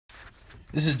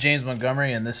This is James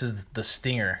Montgomery, and this is the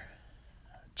Stinger.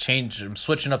 I'm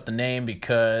switching up the name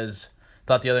because I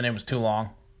thought the other name was too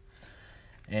long.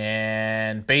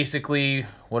 And basically,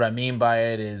 what I mean by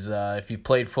it is, if you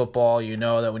played football, you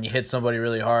know that when you hit somebody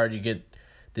really hard, you get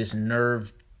this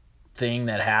nerve thing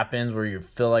that happens where you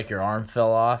feel like your arm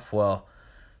fell off. Well,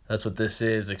 that's what this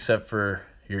is, except for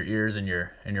your ears and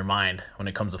your mind when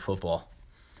it comes to football.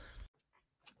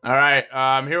 All right,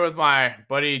 I'm here with my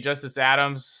buddy Justus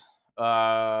Adams.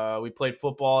 We played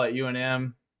football at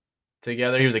UNM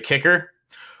together. He was a kicker.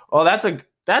 Oh, that's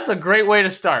a great way to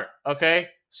start. Okay,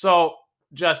 so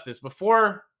Justus,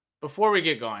 before we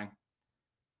get going,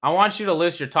 I want you to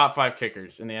list your top 5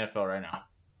 kickers in the NFL right now.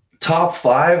 Top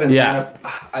 5, and Yeah.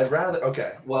 then I'd rather.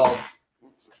 Okay, well,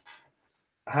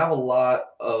 I have a lot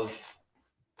of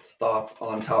thoughts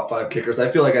on top 5 kickers. I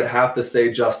feel like I'd have to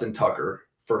say Justin Tucker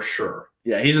for sure.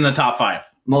 Yeah, he's in the top 5.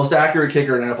 Most accurate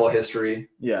kicker in NFL history.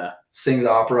 Yeah, Sings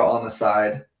opera on the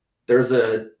side.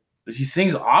 he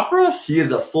sings opera. He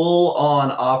is a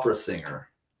full-on opera singer.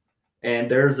 And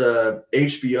there's a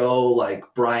HBO like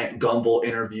Bryant Gumbel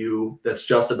interview that's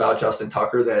just about Justin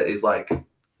Tucker that is like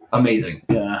amazing.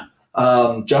 Yeah.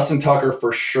 Justin Tucker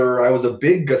for sure. I was a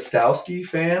big Gostowski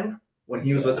fan when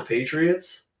he was with the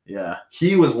Patriots. Yeah.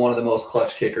 He was one of the most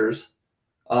clutch kickers.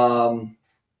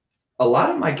 A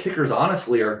lot of my kickers,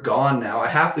 honestly, are gone now. I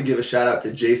have to give a shout out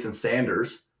to Jason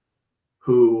Sanders,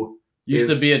 who used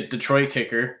to be a Detroit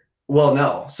kicker. Well,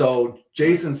 no. So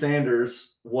Jason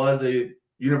Sanders was a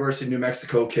University of New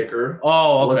Mexico kicker.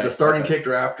 Oh, okay. Was the starting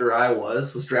kicker after I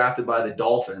was drafted by the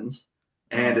Dolphins,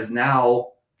 and is now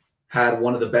had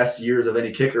one of the best years of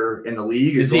any kicker in the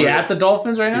league. Is he at the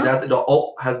Dolphins right now? He's at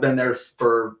the has been there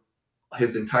for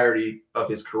his entirety of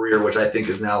his career, which I think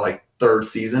is now like 3rd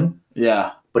season.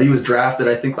 Yeah. But he was drafted,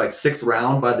 I think, like 6th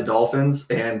round by the Dolphins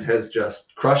and has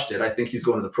just crushed it. I think he's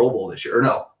going to the Pro Bowl this year. Or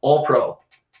no, All-Pro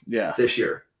this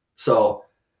year. So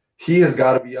he has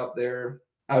got to be up there.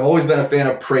 I've always been a fan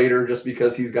of Prater just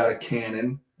because he's got a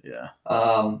cannon. Yeah.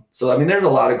 So, I mean, there's a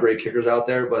lot of great kickers out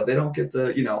there, but they don't get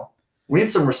the, we need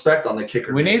some respect on the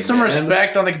kicker. We need some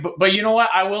respect on the – but you know what?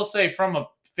 I will say from a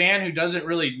fan who doesn't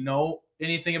really know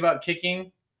anything about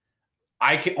kicking,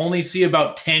 I can only see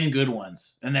about 10 good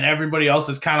ones. And then everybody else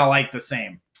is kind of like the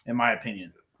same, in my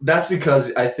opinion. That's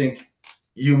because I think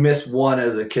you miss one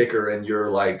as a kicker and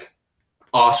you're like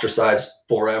ostracized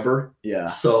forever. Yeah.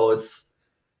 So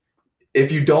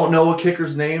if you don't know a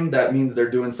kicker's name, that means they're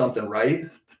doing something right.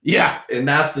 Yeah. And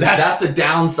that's the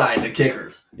downside to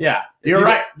kickers. Yeah. You're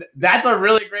right. That's a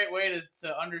really great way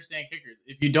to understand kickers.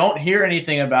 If you don't hear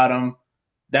anything about them,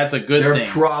 that's a good thing.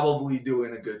 They're probably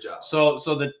doing a good job. So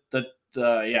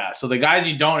the guys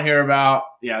you don't hear about,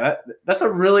 that's a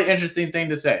really interesting thing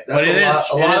to say. But it is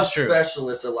true. A lot of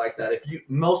specialists are like that.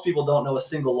 Most people don't know a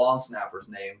single long snapper's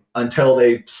name until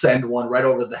they send one right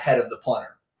over the head of the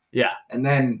punter. Yeah. And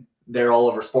then they're all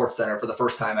over Sports Center for the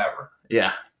first time ever.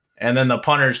 Yeah. And then the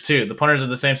punters too. The punters are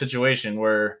the same situation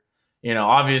where,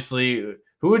 obviously,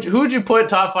 who would you put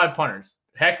top 5 punters?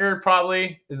 Hecker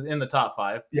probably is in the top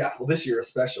 5. Yeah, well, this year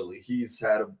especially, he's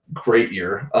had a great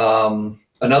year.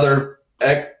 Another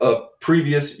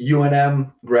previous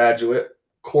UNM graduate,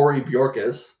 Corey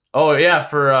Bjorkes. Oh yeah,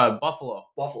 for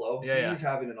Buffalo. Yeah, he's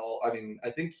having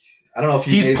I don't know if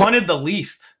he's punted the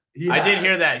least. I did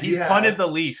hear that. He's punted the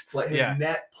least. But his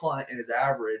net punt and his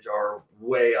average are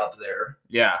way up there.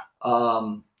 Yeah.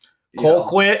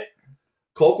 Colquitt.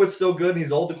 Colquitt's still good, and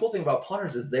he's old. The cool thing about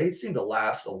punters is they seem to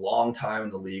last a long time in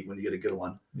the league when you get a good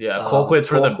one. Yeah, Colquitt's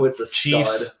for the a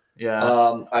Chiefs. Stud.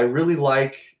 Yeah. I really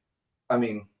like. I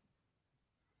mean,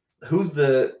 who's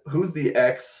the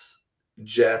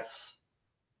ex-Jets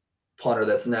punter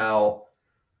that's now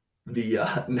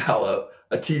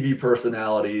a TV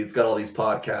personality? He's got all these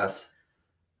podcasts.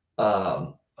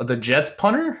 The Jets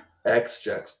punter?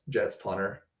 Ex-Jets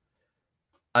punter.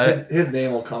 His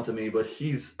name will come to me, but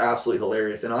he's absolutely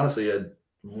hilarious and honestly a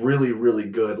really, really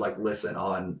good listen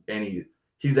on any.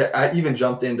 I even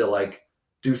jumped in to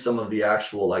do some of the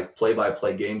actual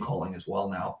play-by-play game calling as well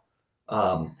now.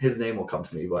 His name will come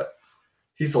to me, but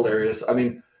he's hilarious. I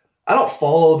mean, I don't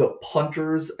follow the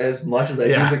punters as much as I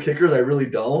do the kickers. I really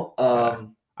don't. I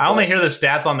only hear the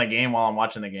stats on the game while I'm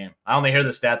watching the game. I only hear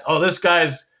the stats. Oh, this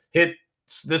guy's hit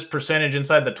this percentage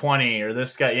inside the 20, or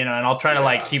this guy, and I'll try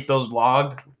to keep those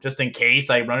logged just in case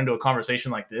I run into a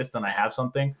conversation like this, then I have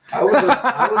something. I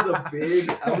was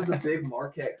a big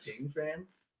Marquette King fan.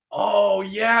 Oh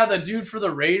yeah, the dude for the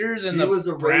Raiders and he was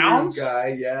a Browns Raiders guy.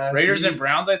 Yeah, Raiders and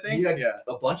Browns. I think he had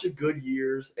a bunch of good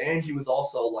years, and he was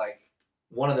also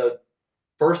one of the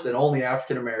first and only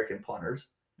African American punters.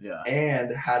 Yeah,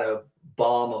 and had a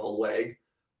bomb of a leg,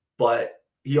 but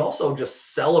he also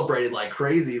just celebrated like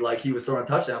crazy, like he was throwing a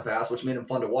touchdown pass, which made him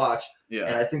fun to watch. Yeah.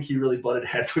 And I think he really butted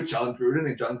heads with John Gruden,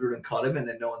 and John Gruden cut him, and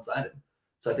then no one signed him.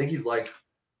 So I think he's like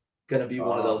going to be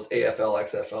one of those AFL,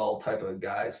 XFL type of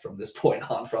guys from this point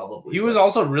on, probably. He was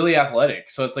also really athletic,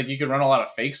 so it's like you could run a lot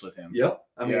of fakes with him. Yep.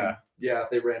 I mean, yeah, if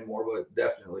they ran more, but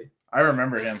definitely. I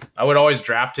remember him. I would always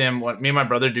draft him. Me and my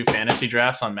brother do fantasy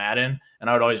drafts on Madden, and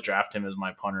I would always draft him as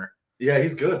my punter. Yeah,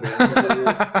 he's good, man. He really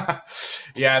is.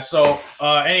 Yeah, so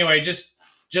anyway, just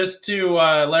to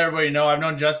let everybody know, I've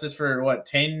known Justus for,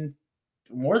 10,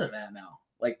 more than that now,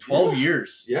 like 12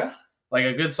 years. Yeah. Like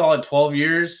a good solid 12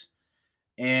 years.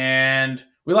 And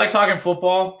we like talking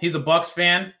football. He's a Bucs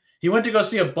fan. He went to go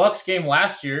see a Bucs game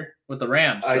last year with the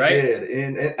Rams, right? I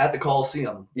did, at the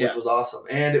Coliseum, which was awesome.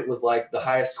 And it was like the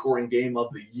highest scoring game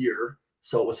of the year,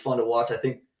 so it was fun to watch. I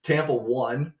think Tampa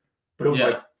won, but it was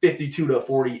like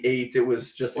 52-48. It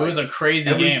was just like, it was a crazy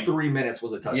every game. 3 minutes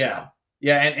was a touchdown.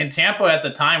 Yeah, and Tampa at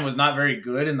the time was not very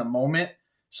good in the moment,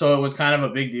 so it was kind of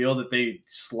a big deal that they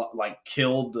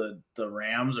killed the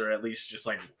Rams, or at least just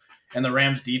like, and the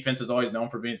Rams defense is always known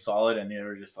for being solid, and they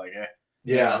were just like, eh.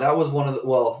 Yeah, that was one of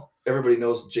the, everybody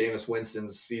knows Jameis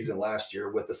Winston's season last year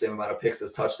with the same amount of picks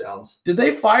as touchdowns. Did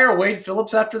they fire Wade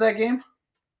Phillips after that game?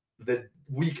 The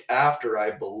week after, I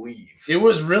believe. It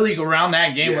was really around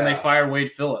that game when they fired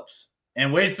Wade Phillips.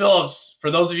 And Wade Phillips,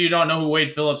 for those of you who don't know who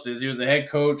Wade Phillips is, he was a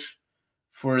head coach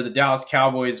for the Dallas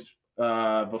Cowboys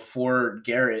before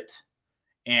Garrett.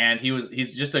 And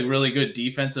he's just a really good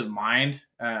defensive mind.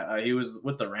 He was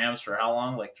with the Rams for how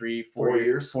long? Like 4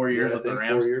 years? 4 years with the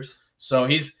Rams. 4 years. So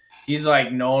he's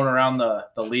like known around the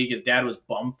league. His dad was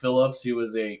Bum Phillips. He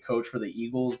was a coach for the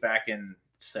Eagles back in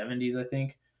 70s, I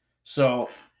think. So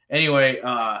anyway,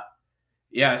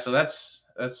 so that's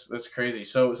crazy.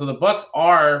 So the Bucs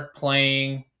are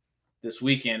playing this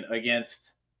weekend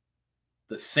against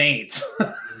the Saints.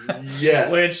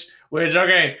 Yes. Which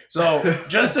okay. So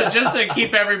just to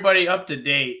keep everybody up to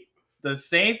date, the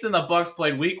Saints and the Bucs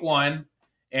played week 1,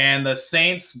 and the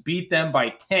Saints beat them by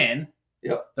 10.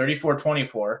 Yep.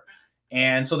 34-24.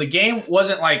 And so the game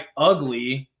wasn't like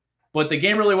ugly, but the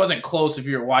game really wasn't close if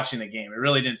you were watching the game. It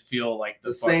really didn't feel like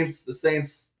the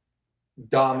Saints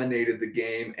dominated the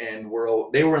game, and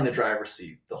they were in the driver's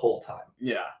seat the whole time.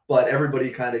 Yeah. But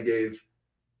everybody kind of gave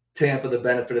Tampa the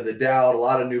benefit of the doubt. A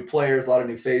lot of new players, a lot of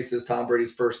new faces. Tom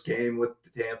Brady's first game with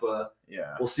Tampa.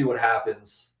 Yeah. We'll see what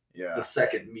happens. Yeah. The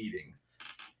second meeting.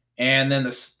 And then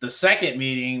the second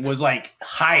meeting was like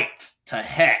hyped to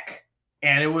heck.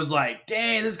 And it was like,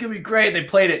 dang, this is going to be great. They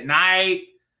played at night.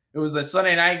 It was a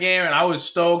Sunday night game, and I was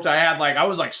stoked. I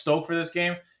was stoked for this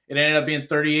game. It ended up being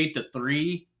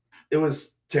 38-3. It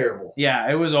was terrible. Yeah,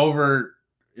 it was over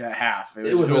half.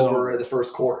 It was over the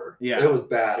first quarter. Yeah. It was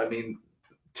bad. I mean,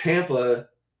 Tampa,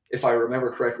 if I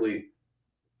remember correctly,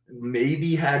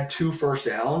 maybe had 2 first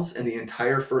downs in the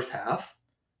entire first half.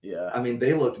 Yeah. I mean,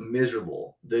 they looked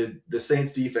miserable. The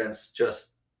Saints defense just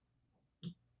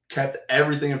kept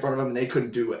everything in front of them, and they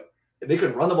couldn't do it. They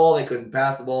couldn't run the ball. They couldn't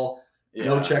pass the ball. Yeah.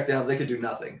 No checkdowns. They could do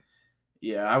nothing.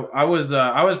 Yeah, I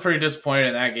was pretty disappointed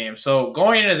in that game. So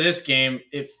going into this game,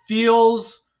 it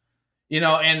feels,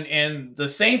 and the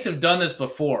Saints have done this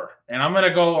before. And I'm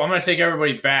gonna take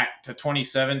everybody back to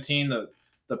 2017.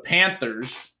 The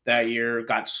Panthers that year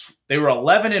they were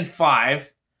 11-5.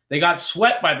 They got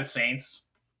swept by the Saints.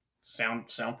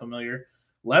 Sound familiar?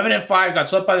 11-5, got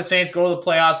swept by the Saints. Go to the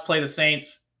playoffs, play the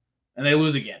Saints, and they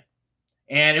lose again.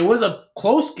 And it was a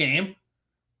close game,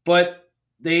 but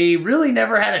they really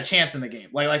never had a chance in the game.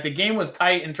 Like the game was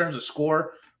tight in terms of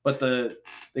score, but the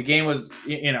game was,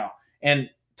 and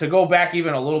to go back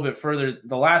even a little bit further,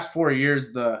 the last 4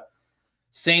 years, the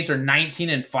Saints are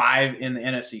 19-5 in the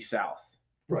NFC South.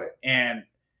 Right. And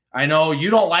I know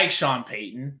you don't like Sean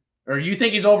Payton, or you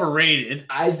think he's overrated.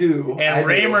 I do. And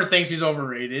Raymer thinks he's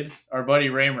overrated. Our buddy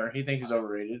Raymer, he thinks he's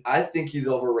overrated. I think he's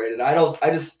overrated.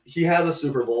 He has a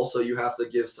Super Bowl, so you have to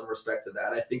give some respect to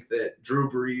that. I think that Drew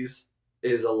Brees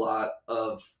is a lot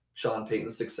of Sean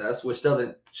Payton's success, which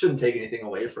shouldn't take anything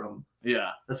away from.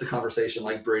 Yeah. That's a conversation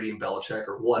like Brady and Belichick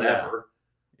or whatever.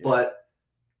 Yeah. But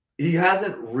he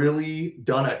hasn't really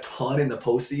done a ton in the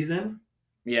postseason.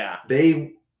 Yeah.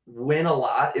 They win a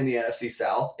lot in the NFC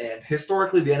South, and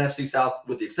historically the NFC South,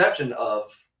 with the exception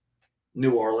of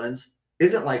New Orleans,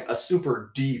 isn't like a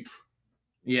super deep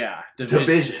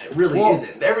division. It really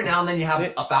isn't. Every now and then you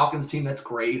have a Falcons team that's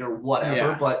great or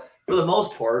whatever, but for the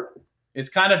most part, it's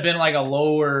kind of been like a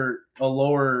lower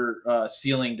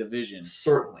ceiling division.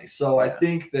 Certainly. So I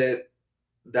think that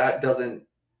doesn't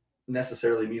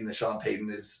necessarily mean that Sean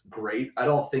Payton is great. I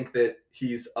don't think that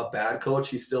he's a bad coach.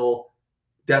 He's still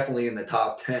definitely in the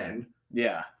top 10.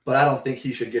 Yeah. But I don't think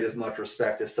he should get as much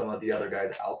respect as some of the other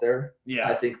guys out there. Yeah.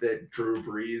 I think that Drew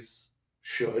Brees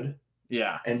should.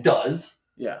 Yeah. And does.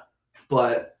 Yeah.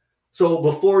 But so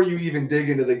before you even dig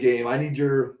into the game, I need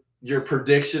your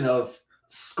prediction of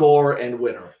score and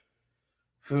winner.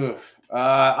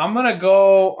 I'm gonna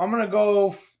go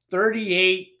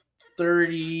 38-31.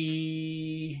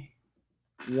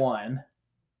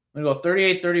 I'm gonna go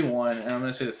 38-31, and I'm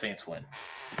gonna say the Saints win.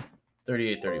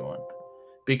 38-31.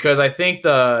 Because I think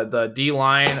the D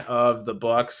line of the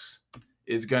Bucs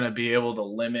is gonna be able to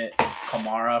limit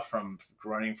Kamara from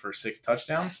running for 6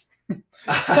 touchdowns.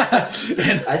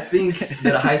 I think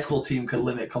that a high school team could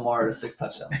limit Kamara to 6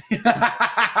 touchdowns.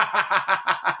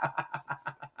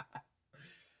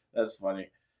 That's funny.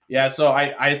 Yeah, so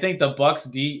I think the Bucs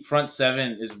D front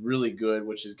 7 is really good,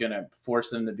 which is going to force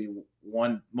them to be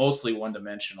mostly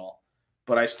one-dimensional.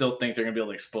 But I still think they're going to be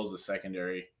able to expose the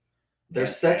secondary. Their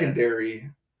secondary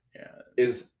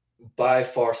is by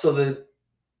far. So the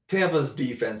Tampa's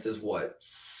defense is what,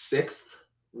 6th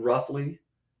roughly,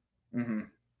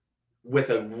 with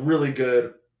a really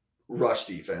good rush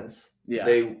defense. Yeah,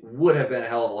 they would have been a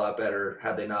hell of a lot better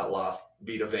had they not lost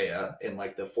Vita Vea in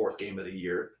like the 4th game of the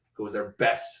year, who was their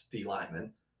best D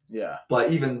lineman. Yeah,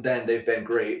 but even then, they've been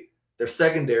great. Their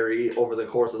secondary over the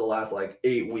course of the last like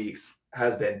 8 weeks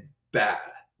has been bad,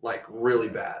 like really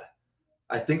bad.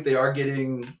 I think they are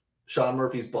getting Sean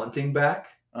Murphy's bunting back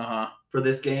for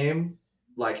this game,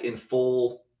 like in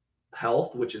full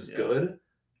health, which is good.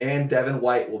 And Devin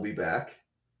White will be back.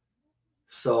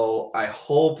 So I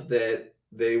hope that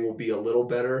they will be a little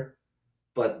better,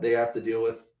 but they have to deal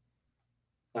with,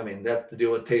 they have to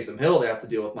deal with Taysom Hill. They have to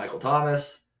deal with Michael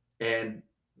Thomas. And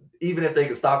even if they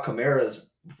can stop Kamara's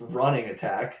running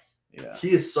attack,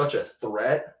 he is such a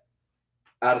threat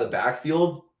out of the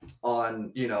backfield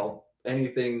on,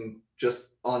 anything just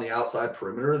on the outside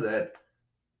perimeter that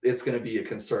it's going to be a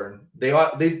concern.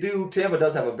 Tampa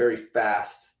does have a very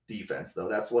fast defense, though.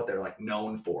 That's what they're like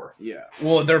known for. Yeah.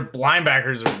 Well, their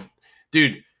linebackers are,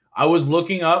 dude, I was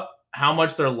looking up how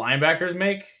much their linebackers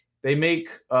make. They make,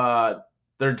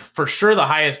 they're for sure the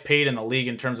highest paid in the league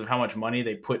in terms of how much money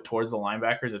they put towards the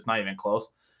linebackers. It's not even close,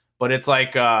 but it's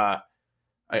like,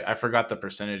 I forgot the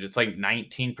percentage. It's like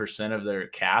 19% of their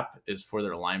cap is for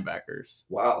their linebackers.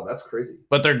 Wow, that's crazy.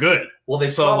 But they're good. Well,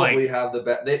 they probably have the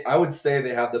best. I would say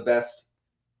they have the best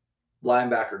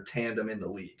linebacker tandem in the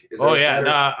league.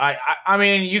 I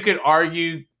mean, you could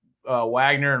argue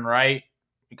Wagner and Wright.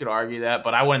 You could argue that,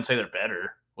 but I wouldn't say they're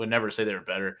better. Would never say they're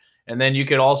better. And then you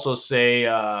could also say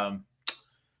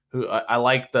who I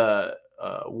like the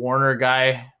Warner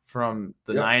guy from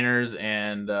the Niners,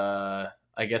 and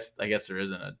I guess there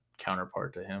isn't a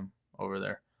counterpart to him over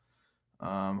there.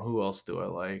 Who else do I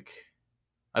like?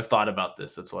 I've thought about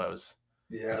this. That's why I was.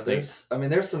 Yeah,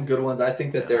 there's some good ones. I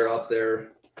think that they're up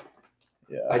there.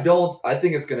 Yeah. I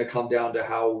think it's going to come down to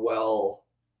how well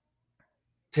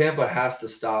Tampa has to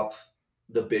stop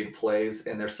the big plays,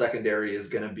 and their secondary is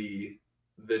going to be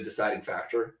the deciding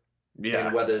factor. Yeah.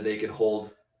 And whether they can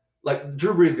hold, like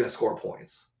Drew Brees is going to score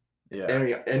points. Yeah.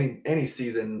 Any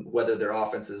season, whether their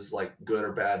offense is like good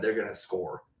or bad, they're going to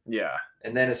score. Yeah.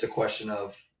 And then it's a question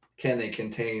of, can they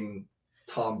contain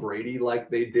Tom Brady like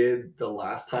they did the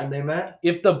last time they met?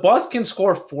 If the Bucs can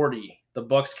score 40, the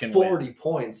Bucs can 40 win.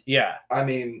 points. Yeah. I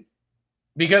mean,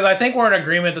 because I think we're in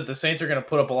agreement that the Saints are going to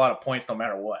put up a lot of points no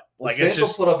matter what. Like the Saints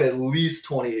will put up at least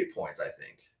 28 points, I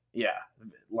think. Yeah.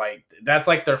 Like that's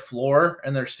like their floor,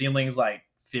 and their ceiling's like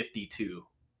 52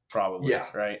 probably. Yeah.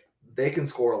 Right. They can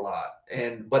score a lot,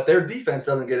 but their defense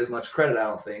doesn't get as much credit, I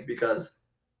don't think, because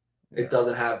it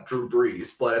doesn't have Drew Brees.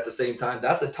 But at the same time,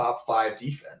 that's a top 5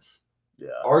 defense. Yeah,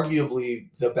 arguably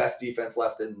the best defense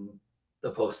left in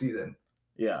the postseason.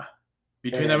 Yeah,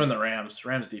 between them and the Rams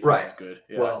defense is good.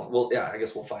 Yeah. Well, I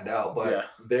guess we'll find out. But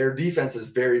their defense is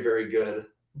very, very good.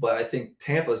 But I think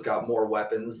Tampa's got more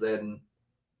weapons than,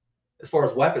 as far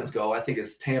as weapons go, I think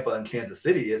it's Tampa and Kansas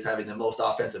City is having the most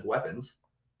offensive weapons.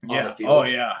 On the field.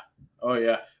 Oh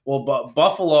yeah. Well,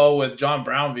 Buffalo with John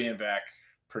Brown being back,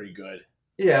 pretty good.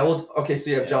 Yeah. Well, okay.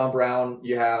 So you have John Brown.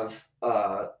 You have,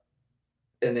 and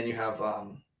then you have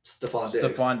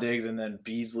Stephon Diggs, and then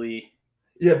Beasley.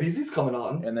 Yeah, Beasley's coming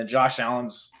on, and then Josh Allen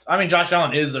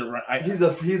is their.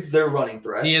 He's their running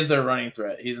threat. He is their running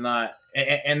threat. He's not,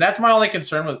 and that's my only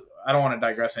concern with. I don't want to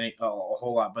digress a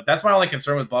whole lot, but that's my only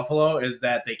concern with Buffalo is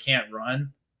that they can't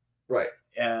run. Right.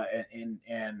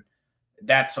 And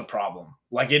that's a problem.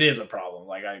 Like, it is a problem.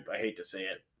 Like, I hate to say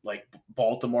it. Like,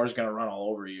 Baltimore's going to run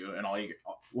all over you, and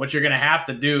what you're going to have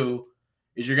to do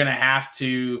is you're going to have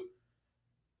to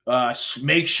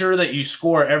make sure that you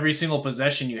score every single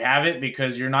possession you have it,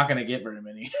 because you're not going to get very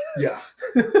many. Yeah.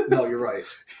 No, you're right.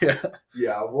 Yeah.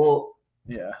 Yeah. Well,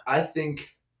 yeah. I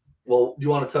think. Well, do you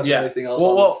want to touch on anything else?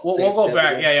 We'll go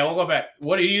back. Game? Yeah, we'll go back.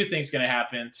 What do you think is going to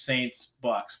happen, Saints,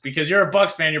 Bucks? Because you're a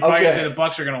Bucks fan, you're probably going to say the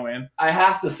Bucks are going to win. I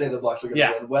have to say the Bucks are going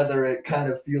to win, whether it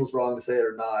kind of feels wrong to say it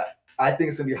or not. I think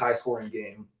it's going to be a high-scoring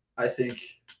game. I think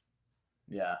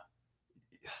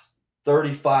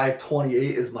 35-28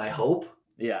 is my hope.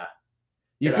 Yeah.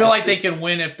 You feel like they can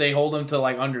win if they hold them to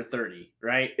like under 30,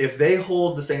 right? If they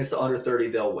hold the Saints to under 30,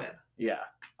 they'll win. Yeah.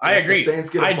 I agree.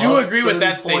 I do agree with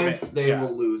that statement. They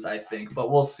will lose, I think, but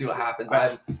we'll see what happens.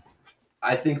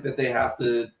 I think that they have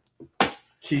to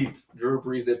keep Drew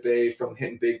Brees at bay from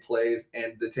hitting big plays,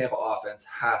 and the Tampa offense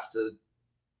has to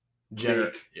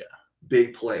make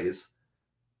big plays.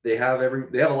 They have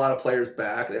a lot of players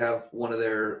back. They have one of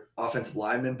their offensive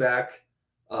linemen back.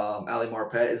 Ali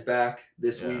Marpet is back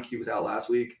this week. He was out last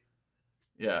week.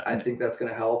 Yeah, I think that's going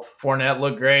to help. Fournette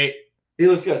looked great. He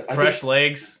looks good. Fresh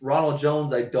legs. Ronald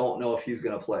Jones, I don't know if he's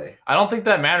going to play. I don't think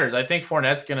that matters. I think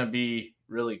Fournette's going to be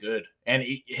really good. And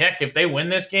heck, if they win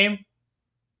this game,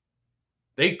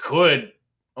 they could.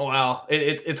 Well,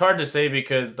 it's hard to say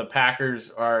because the Packers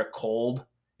are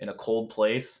in a cold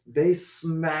place. They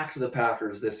smacked the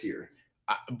Packers this year.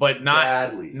 But not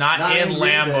badly. Not in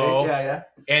Lambeau. Yeah.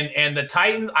 And the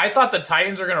Titans, I thought the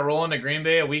Titans were going to roll into Green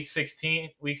Bay at week 16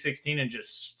 and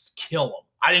just kill them.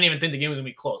 I didn't even think the game was going to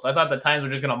be close. I thought the Titans were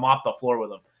just going to mop the floor with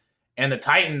them. And the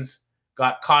Titans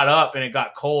got caught up and it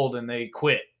got cold and they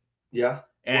quit. Yeah.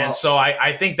 And so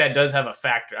I think that does have a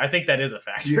factor. I think that is a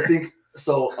factor. Do you think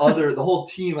so? The whole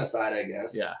team aside, I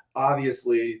guess. Yeah.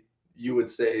 Obviously, you would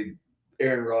say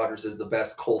Aaron Rodgers is the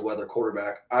best cold weather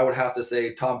quarterback. I would have to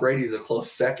say Tom Brady's a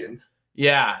close second.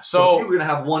 Yeah. So if you were going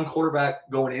to have one quarterback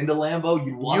going into Lambeau,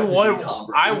 you'd want to be Tom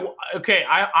Brady.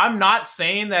 I'm not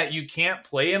saying that you can't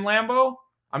play in Lambeau.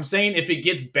 I'm saying if it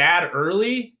gets bad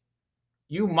early,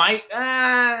 you might.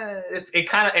 It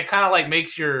kind of like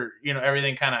makes your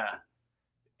everything kind of,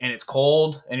 and it's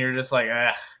cold and you're just like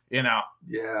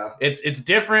Yeah. It's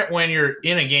different when you're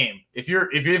in a game. If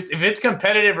it's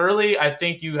competitive early, I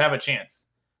think you have a chance.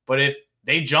 But if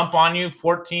they jump on you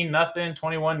 14-0,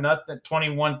 21-0,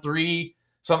 21-3,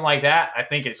 something like that, I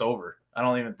think it's over. I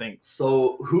don't even think.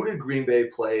 So who did Green Bay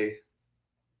play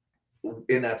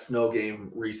in that snow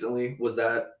game recently? Was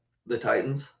that the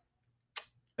Titans?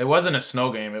 It wasn't a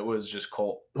snow game. It was just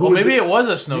cold. It was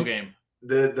a snow game.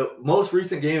 The most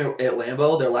recent game at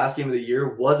Lambeau, their last game of the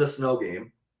year, was a snow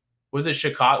game. Was it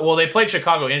Chicago? Well, they played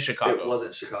Chicago in Chicago. It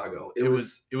wasn't Chicago. It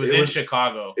was in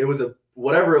Chicago. It was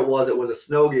whatever it was a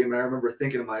snow game. And I remember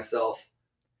thinking to myself,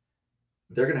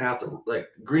 they're going to have to,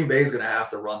 Green Bay's going to have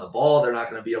to run the ball. They're not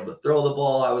going to be able to throw the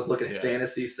ball. I was looking at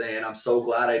fantasy saying, I'm so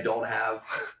glad I don't have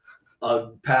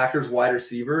a Packers wide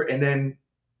receiver. And then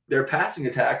their passing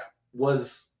attack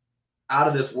was out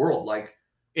of this world.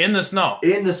 In the snow.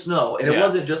 And it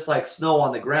wasn't just snow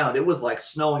on the ground. It was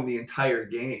snowing the entire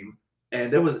game.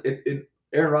 And there was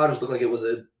Aaron Rodgers looked like it was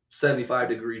a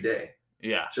 75-degree day.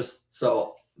 Yeah. Just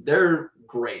so they're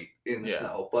great in the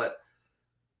snow. But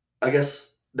I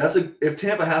guess if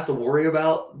Tampa has to worry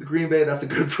about the Green Bay, that's a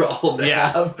good problem to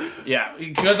have. Yeah.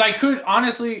 Because I could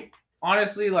honestly,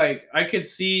 I could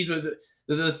see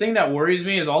the thing that worries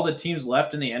me is all the teams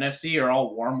left in the NFC are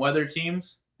all warm weather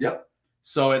teams. Yep.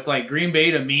 So it's Green Bay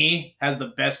to me has the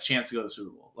best chance to go to the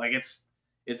Super Bowl.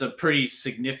 It's a pretty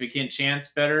significant chance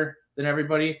better than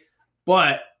everybody.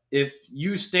 But if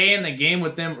you stay in the game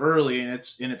with them early and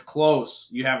it's close,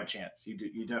 you have a chance.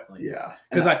 You definitely. Yeah.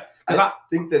 Because I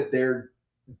think that their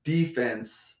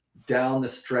defense down the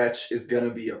stretch is going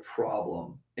to be a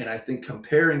problem. And I think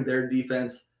comparing their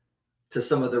defense to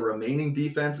some of the remaining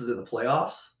defenses in the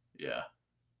playoffs,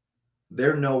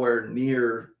 they're nowhere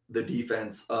near the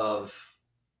defense of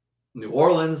New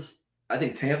Orleans. I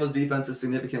think Tampa's defense is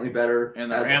significantly better. And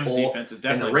the Rams defense is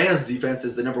definitely. And the Rams defense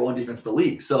is the number one defense in the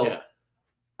league. So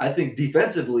I think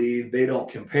defensively they don't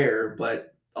compare,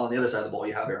 but on the other side of the ball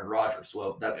you have Aaron Rodgers.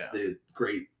 Well, that's the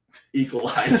great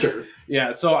equalizer.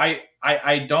 So I'm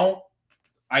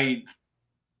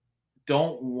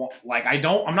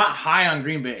not high on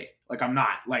Green Bay. I'm not.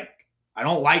 I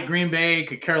don't like Green Bay,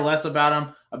 could care less about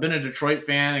them. I've been a Detroit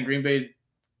fan and Green Bay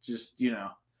just,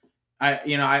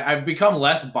 I've become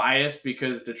less biased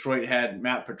because Detroit had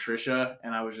Matt Patricia,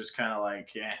 and I was just kind of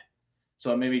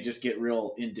so maybe just get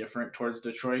real indifferent towards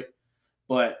Detroit.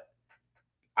 But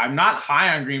I'm not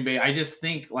high on Green Bay. I just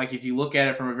think if you look at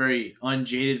it from a very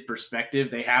unjaded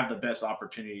perspective, they have the best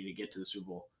opportunity to get to the Super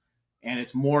Bowl, and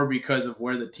it's more because of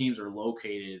where the teams are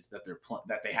located that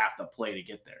they have to play to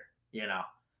get there.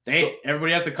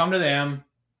 Everybody has to come to them.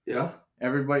 Yeah.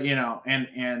 Everybody,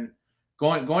 and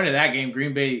going to that game,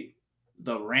 Green Bay,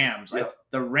 the Rams. Yeah.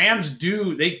 The Rams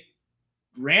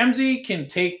Ramsey can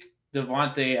take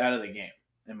Devontae out of the game,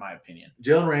 in my opinion.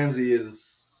 Jalen Ramsey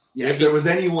is. Yeah, if there was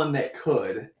anyone that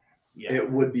could, it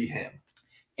would be him.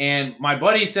 And my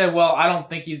buddy said, well, I don't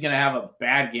think he's going to have a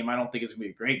bad game. I don't think it's going to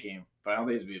be a great game, but I don't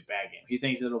think it's going to be a bad game. He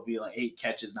thinks it'll be like 8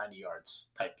 catches, 90 yards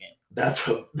type game. That's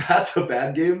a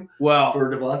bad game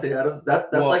for Devontae Adams?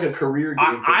 That's like a career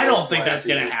game. I don't think that's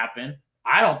going to happen.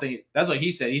 I don't think – that's what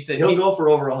he said. He said he'll go for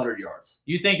over 100 yards.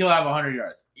 You think he'll have 100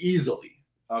 yards? Easily.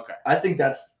 Okay. I think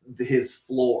that's his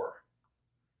floor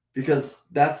because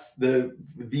that's the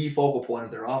focal point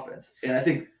of their offense. And I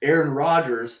think Aaron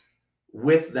Rodgers –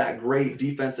 with that great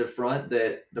defensive front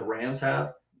that the Rams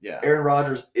have, Aaron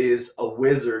Rodgers is a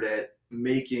wizard at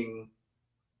making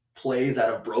plays out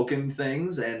of broken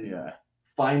things and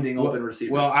finding open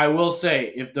receivers. Well, I will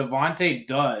say, if Devontae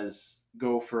does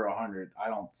go for 100, I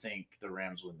don't think the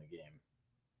Rams win the game.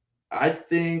 I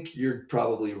think you're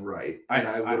probably right. And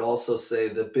I would also say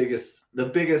the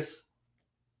biggest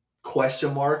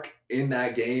question mark in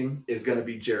that game is going to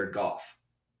be Jared Goff.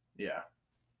 Yeah.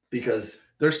 Because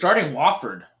they're starting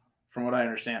Wofford, from what I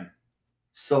understand.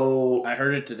 So I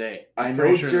heard it today. I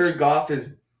know Jared Goff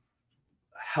is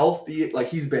healthy, like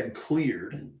he's been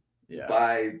cleared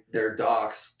by their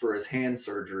docs for his hand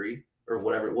surgery or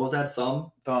whatever. What was that?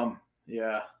 Thumb?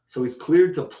 Yeah. So he's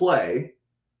cleared to play,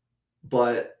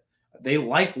 but they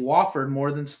like Wofford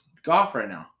more than Goff right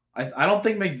now. I don't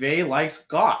think McVay likes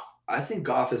Goff. I think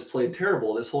Goff has played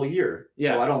terrible this whole year.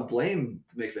 Yeah. So I don't blame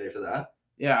McVay for that.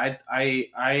 Yeah, I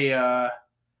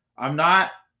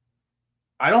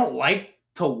don't like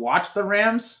to watch the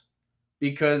Rams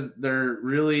because they're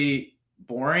really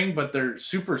boring, but they're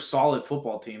super solid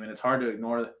football team, and it's hard to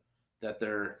ignore that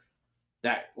they're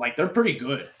pretty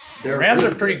good. The Rams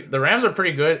are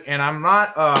pretty good, and I'm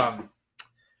not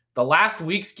the last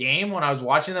week's game when I was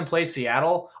watching them play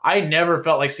Seattle, I never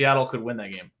felt like Seattle could win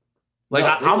that game. Like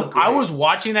I was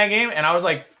watching that game and I was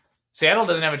like, Seattle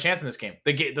doesn't have a chance in this game.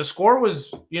 The score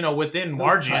was, within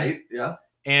margin. Tight, yeah.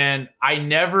 And I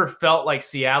never felt like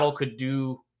Seattle could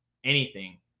do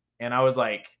anything. And I was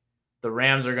like, the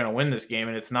Rams are going to win this game.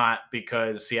 And it's not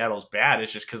because Seattle's bad.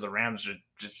 It's just because the Rams are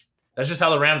just – that's just how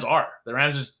the Rams are. The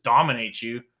Rams just dominate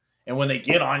you. And when they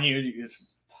get on you,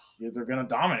 they're going to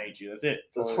dominate you. That's it.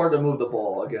 So it's hard to move the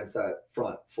ball against that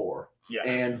front four. Yeah.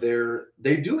 And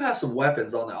they do have some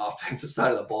weapons on the offensive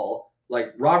side of the ball.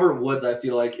 Like Robert Woods, I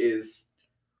feel like is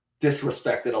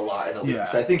disrespected a lot in the league.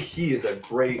 So I think he is a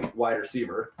great wide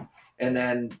receiver. And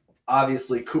then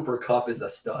obviously Cooper Kupp is a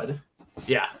stud.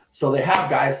 Yeah. So they have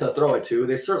guys to throw it to.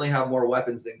 They certainly have more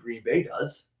weapons than Green Bay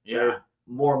does. Yeah. They're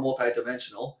more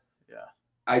multidimensional. Yeah.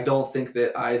 I don't think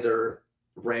that either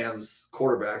Rams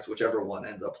quarterbacks, whichever one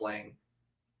ends up playing,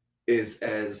 is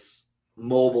as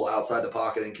mobile outside the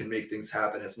pocket and can make things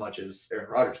happen as much as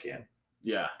Aaron Rodgers can.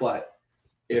 Yeah. But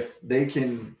if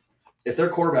their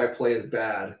quarterback play is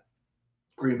bad,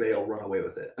 Green Bay will run away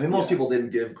with it. I mean, most people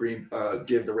didn't give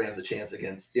the Rams a chance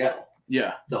against Seattle.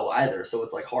 Yeah. Though either, so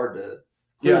it's like hard to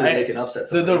clearly make an upset.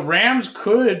 The Rams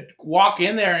could walk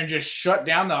in there and just shut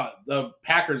down the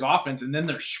Packers offense, and then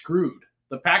they're screwed.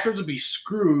 The Packers would be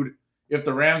screwed if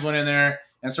the Rams went in there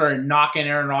and started knocking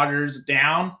Aaron Rodgers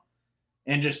down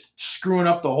and just screwing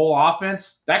up the whole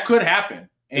offense. That could happen.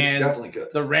 And it definitely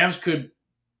could. The Rams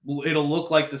it'll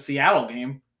look like the Seattle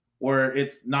game where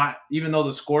it's not, even though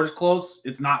the score's close,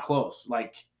 it's not close.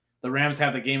 Like the Rams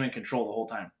have the game in control the whole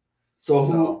time.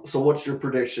 So what's your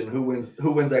prediction? Who wins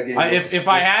that game? If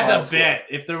I had to bet,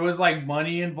 if there was like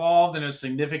money involved and a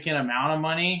significant amount of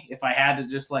money, if I had to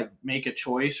just like make a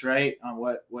choice, right, on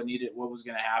what was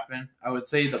going to happen, I would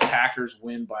say the Packers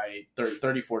win by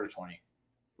 34-20.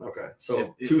 Okay.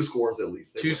 So 2 scores at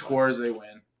least. Two scores they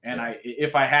win. And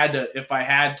if I had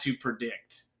to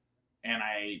predict,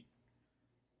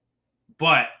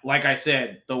 but like I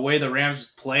said, the way the Rams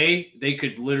play, they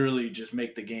could literally just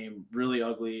make the game really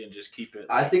ugly and just keep it.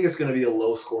 I think it's going to be a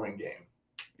low-scoring game.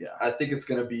 Yeah. I think it's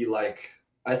going to be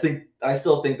I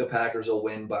still think the Packers will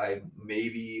win by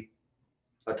maybe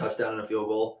a touchdown and a field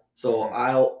goal. So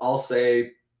I'll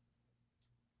say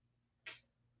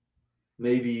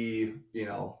maybe,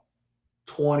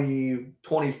 20,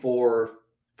 24,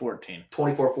 14,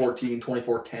 24-14,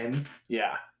 24-10.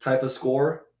 Yeah. Type of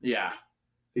score. Yeah.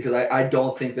 Because I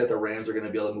don't think that the Rams are going to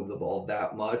be able to move the ball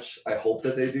that much. I hope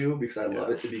that they do because I love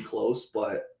it to be close,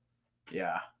 but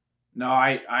yeah, No,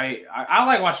 I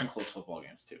like watching close football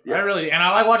games too. Yeah. I really, and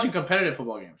I like watching competitive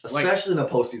football games, especially in the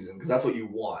postseason, because that's what you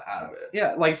want out of it.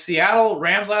 Yeah, like Seattle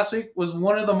Rams last week was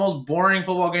one of the most boring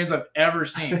football games I've ever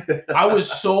seen. I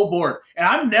was so bored, and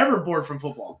I'm never bored from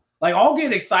football. Like, I'll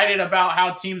get excited about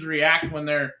how teams react when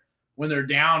they're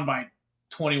down by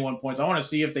 21 points. I want to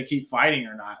see if they keep fighting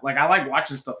or not. Like, I like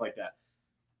watching stuff like that.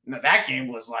 Now, that game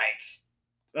was like,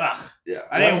 ugh. Yeah,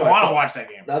 I didn't want to watch that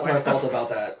game. That's what I felt about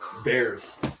that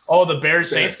Bears. Oh, the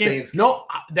Bears-Saints game? No,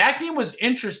 that game was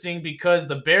interesting because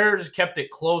the Bears kept it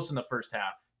close in the first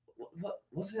half. What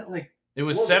wasn't it like? It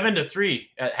was 7-3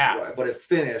 at half. Right, but it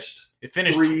finished. It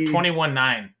finished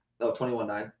 21-9. No,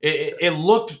 21-9. It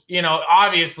looked,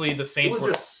 obviously the Saints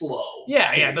were just slow.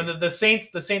 Yeah. The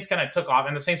Saints kind of took off,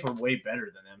 and the Saints were way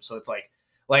better than them. So it's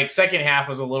like second half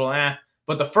was a little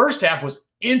but the first half was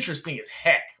interesting as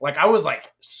heck. Like, I was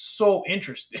like so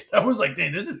interested. I was like,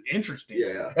 dang, this is interesting.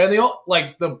 Yeah. And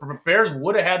the Bears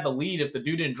would have had the lead if the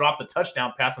dude didn't drop the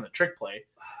touchdown pass on the trick play.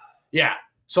 Yeah.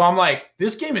 So I'm like,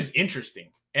 this game is interesting.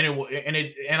 And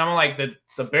I'm like,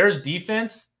 the Bears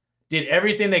defense did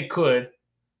everything they could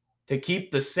to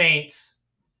keep the Saints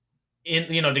in,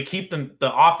 to keep the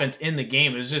offense in the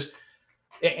game. It was just,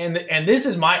 and this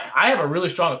is I have a really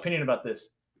strong opinion about this.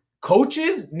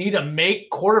 Coaches need to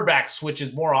make quarterback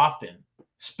switches more often,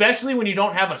 especially when you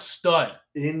don't have a stud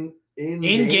in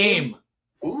game.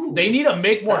 Ooh, they need to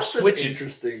make more switches. An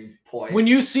interesting point. When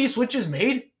you see switches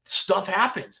made, stuff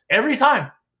happens every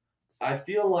time. I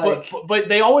feel like, but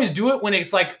they always do it when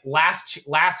it's like last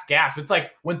gasp. It's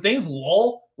like when things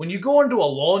lull. When you go into a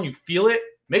lull and you feel it,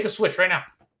 make a switch right now.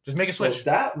 Just make a switch.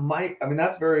 That might. I mean,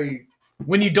 that's very.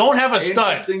 When you don't have a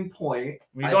stud. Interesting point.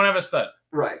 When you don't have a stud.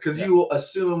 Right, because you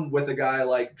assume with a guy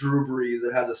like Drew Brees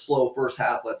that has a slow first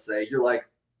half, let's say, you're like,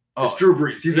 it's Drew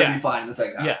Brees. He's going to be fine in the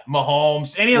second half. Yeah,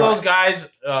 Mahomes, any of those guys,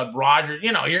 Roger,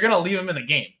 you're going to leave him in the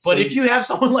game. But if you have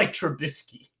someone like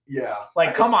Trubisky,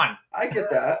 come on. I get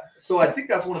that. So I think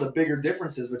that's one of the bigger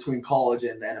differences between college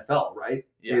and the NFL, right?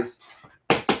 Yeah. Is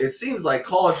it seems like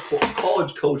college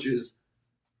coaches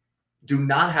do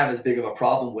not have as big of a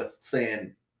problem with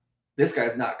saying, this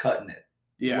guy's not cutting it.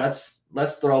 Yeah.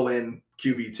 Let's throw in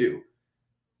QB2.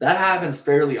 That happens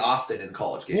fairly often in the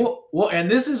college game. Well, and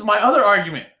this is my other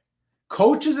argument.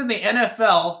 Coaches in the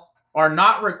NFL are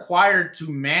not required to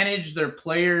manage their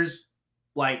players'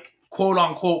 like quote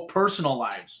unquote personal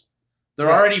lives.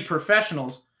 They're already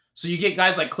professionals. So you get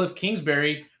guys like Cliff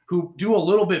Kingsbury who do a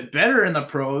little bit better in the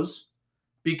pros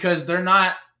because they're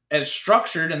not as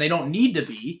structured and they don't need to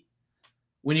be.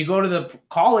 When you go to the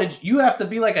college, you have to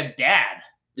be like a dad.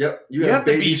 Yep, you have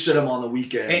to babysit them on the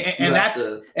weekend,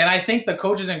 and I think the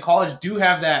coaches in college do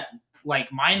have that like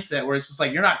mindset where it's just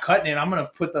like, you're not cutting it. I'm gonna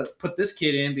put this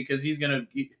kid in because he's gonna,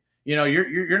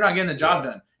 you're not getting the job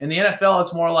done. In the NFL,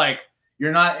 it's more like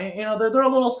you're not, they're a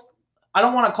little, I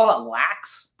don't want to call it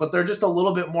lax, but they're just a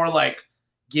little bit more like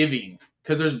giving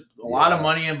because there's a lot of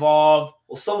money involved.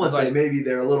 Well, some would say maybe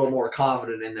they're a little more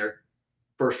confident in their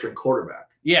first string quarterback.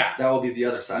 Yeah, that would be the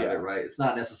other side of it, right? It's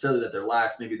not necessarily that they're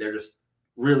lax. Maybe they're just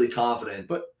really confident.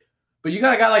 But you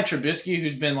got a guy like Trubisky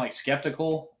who's been like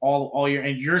skeptical all year,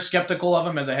 and you're skeptical of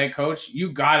him as a head coach.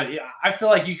 You got it. I feel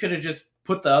like you could have just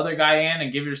put the other guy in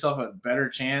and give yourself a better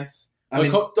chance. I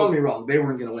mean, don't get me wrong. They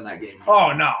weren't going to win that game.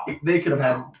 Oh, no. They could have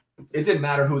had – it didn't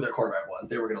matter who their quarterback was.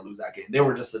 They were going to lose that game. They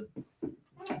were just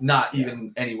not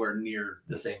even anywhere near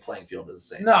the same playing field as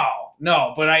the Saints.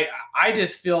 No. But I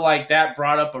just feel like that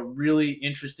brought up a really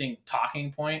interesting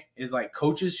talking point is like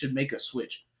coaches should make a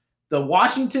switch. The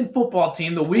Washington football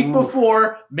team the week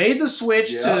before made the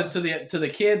switch to the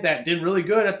kid that did really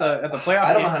good at the playoff.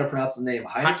 I don't know how to pronounce his name.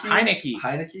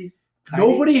 Heineke.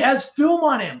 Nobody has film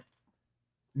on him.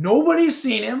 Nobody's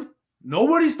seen him.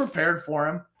 Nobody's prepared for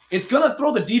him. It's gonna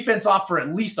throw the defense off for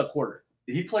at least a quarter.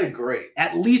 He played great.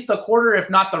 At least a quarter, if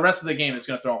not the rest of the game, it's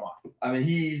gonna throw him off. I mean,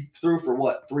 he threw for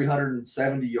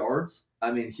 370 yards.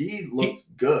 I mean, he looked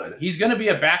good. He's gonna be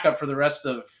a backup for the rest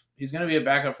of. He's gonna be a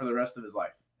backup for the rest of his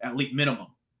life. At least minimum.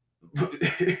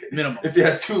 If he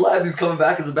has 2 lives, he's coming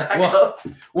back as a backup.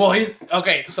 Well, he's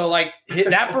okay. So like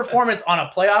that performance on a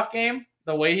playoff game,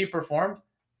 the way he performed,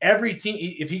 every team,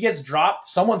 if he gets dropped,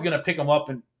 someone's gonna pick him up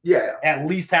and at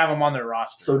least have him on their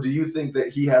roster. So do you think that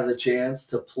he has a chance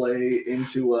to play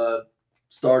into a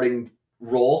starting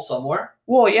role somewhere?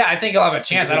 Well, yeah, I think he'll have a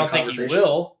chance. I don't think he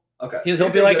will. Okay. He'll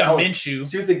be like a Minshew.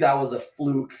 So you think that was a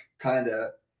fluke kind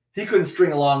of? He couldn't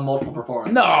string along multiple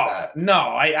performances. No.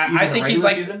 I think he's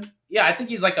like I think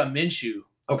he's like a Minshew.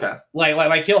 Okay.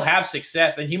 Like he'll have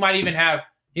success, and he might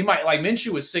like Minshew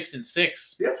was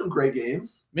 6-6. He had some great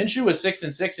games. Minshew was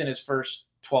 6-6 in his first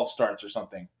 12 starts or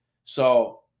something.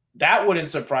 So that wouldn't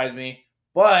surprise me.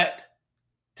 But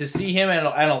to see him in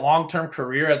a long-term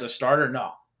career as a starter,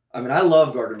 no. I mean, I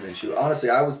love Gardner Minshew. Honestly,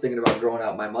 I was thinking about growing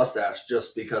out my mustache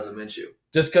just because of Minshew.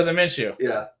 Just because of Minshew.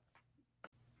 Yeah.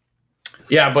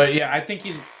 Yeah, but I think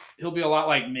he'll be a lot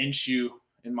like Minshew,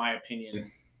 in my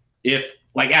opinion. If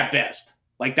at best.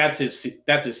 That's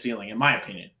his ceiling, in my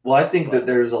opinion. Well, I think that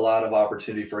there's a lot of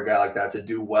opportunity for a guy like that to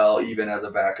do well, even as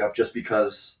a backup, just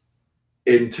because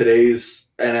in today's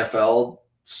NFL,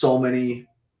 so many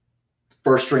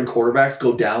first-string quarterbacks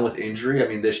go down with injury. I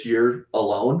mean, this year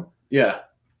alone. Yeah.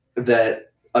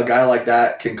 That a guy like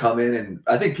that can come in, and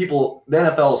I think the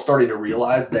NFL is starting to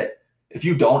realize that if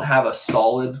you don't have a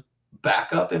solid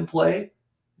backup in play,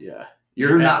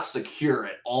 you're not secure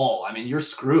at all. I mean, you're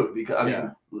screwed because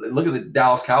look at the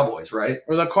Dallas Cowboys, right?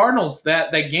 Or the Cardinals,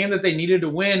 that game that they needed to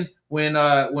win when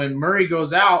Murray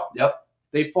goes out. Yep.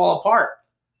 They fall apart.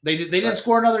 They didn't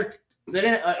score another. They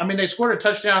didn't. I mean, they scored a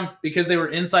touchdown because they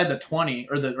were inside the 20,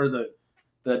 or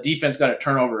the defense got a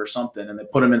turnover or something, and they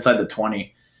put them inside the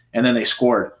 20. And then they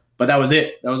scored, but that was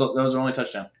it. That was their only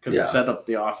touchdown because it set up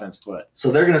the offense. But so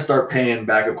they're going to start paying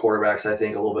backup quarterbacks, I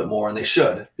think, a little bit more, and they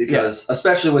should, because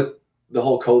especially with the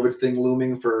whole COVID thing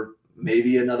looming for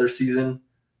maybe another season.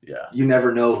 Yeah, you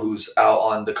never know who's out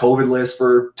on the COVID list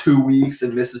for 2 weeks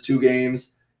and misses 2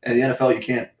 games. And the NFL, you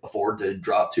can't afford to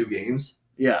drop 2 games.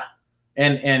 Yeah,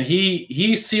 and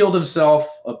he sealed himself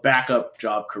a backup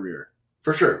job career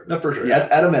for sure. No, for sure. Yeah.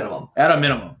 At a minimum. At a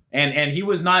minimum, and he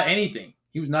was not anything.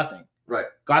 He was nothing. Right.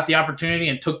 Got the opportunity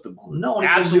and took the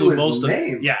absolute most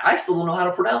name. Yeah. I still don't know how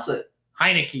to pronounce it.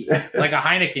 Heineke. Like a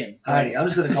Heineken. Heine. I'm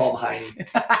just going to call him Heine.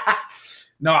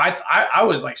 No, I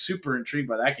was super intrigued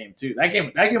by that game too. That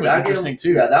game was interesting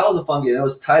too. Yeah, that was a fun game. It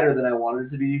was tighter than I wanted it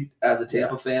to be as a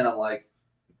Tampa fan. I'm like,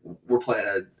 we're playing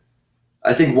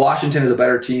I think Washington is a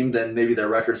better team than maybe their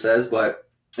record says,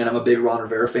 and I'm a big Ron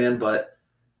Rivera fan, but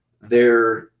they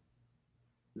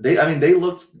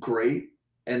looked great.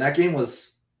 And that game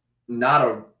was not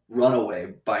a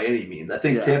runaway by any means. I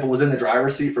think Tampa was in the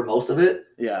driver's seat for most of it.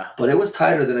 Yeah. But it was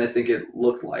tighter than I think it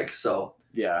looked like. So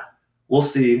yeah, we'll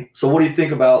see. So what do you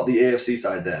think about the AFC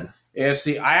side then?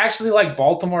 AFC, I actually like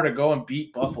Baltimore to go and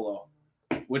beat Buffalo,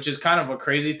 which is kind of a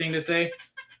crazy thing to say.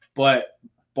 But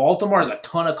Baltimore has a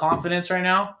ton of confidence right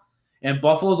now, and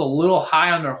Buffalo's a little high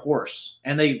on their horse.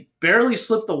 And they barely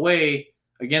slipped away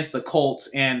against the Colts.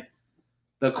 And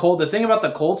the thing about the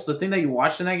Colts, the thing that you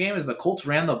watched in that game is the Colts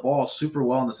ran the ball super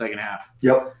well in the second half.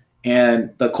 Yep.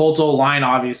 And the Colts O-line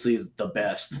obviously is the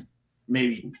best.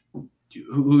 Maybe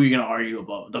who are you going to argue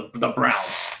about? The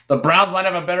Browns. The Browns might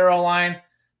have a better O-line.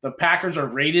 The Packers are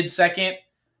rated second.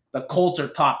 The Colts are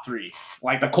top 3.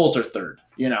 Like the Colts are third.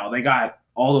 They got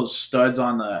all those studs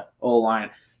on the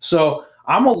O-line. So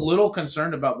I'm a little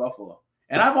concerned about Buffalo.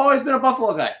 And I've always been a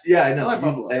Buffalo guy. Yeah, I know. I like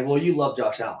Buffalo. Well, you love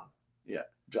Josh Allen.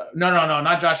 No,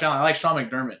 not Josh Allen. I like Sean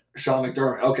McDermott. Sean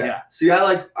McDermott. Okay. Yeah. See, I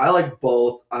like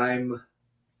both. I'm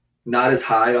not as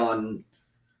high on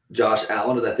Josh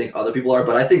Allen as I think other people are,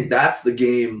 but I think that's the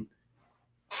game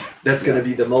that's going to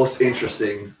be the most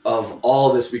interesting of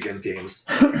all this weekend's games.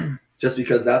 Just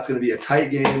because that's going to be a tight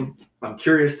game. I'm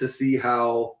curious to see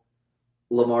how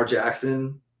Lamar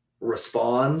Jackson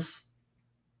responds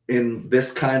in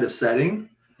this kind of setting.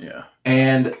 Yeah.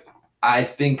 And I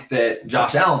think that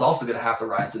Josh Allen's also going to have to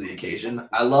rise to the occasion.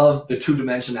 I love the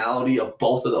two-dimensionality of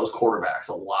both of those quarterbacks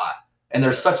a lot. And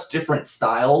they're such different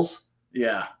styles.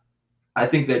 Yeah. I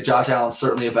think that Josh Allen's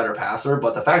certainly a better passer,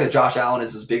 but the fact that Josh Allen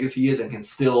is as big as he is and can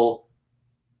still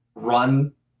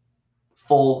run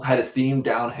full head of steam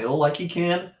downhill like he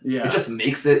can, it just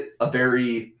makes it a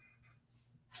very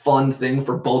fun thing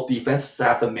for both defenses to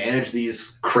have to manage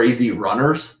these crazy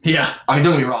runners. Yeah. I mean,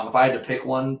 don't get me wrong. If I had to pick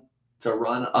one to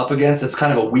run up against, it's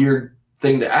kind of a weird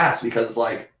thing to ask because,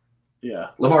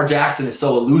 Lamar Jackson is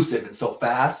so elusive and so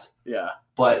fast. Yeah.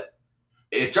 But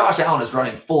if Josh Allen is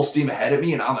running full steam ahead of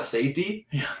me and I'm a safety,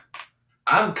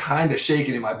 I'm kind of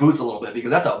shaking in my boots a little bit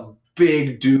because that's a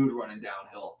big dude running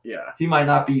downhill. Yeah. He might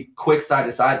not be quick side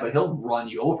to side, but he'll run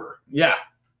you over. Yeah.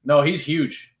 No, he's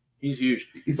huge. He's huge.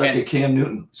 He's like a Cam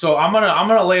Newton. So I'm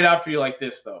gonna lay it out for you like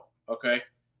this though. Okay.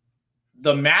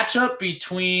 The matchup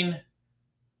between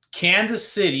Kansas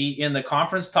City in the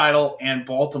conference title and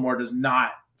Baltimore does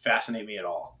not fascinate me at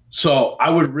all. So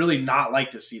I would really not like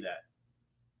to see that.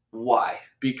 Why?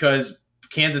 Because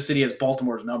Kansas City has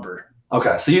Baltimore's number.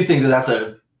 Okay, so you think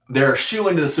that they're a shoe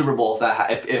into the Super Bowl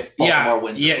if Baltimore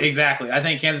wins? Yeah, exactly. I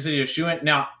think Kansas City is shoe in.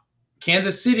 Now,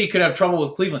 Kansas City could have trouble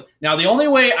with Cleveland. Now, the only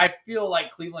way I feel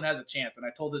like Cleveland has a chance, and I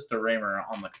told this to Raymer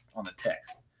on the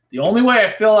text, the only way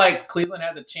I feel like Cleveland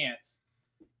has a chance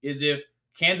is if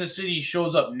Kansas City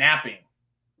shows up napping.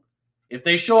 If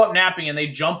they show up napping and they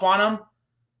jump on them,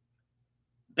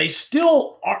 they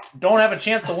still don't have a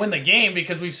chance to win the game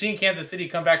because we've seen Kansas City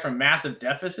come back from massive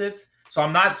deficits. So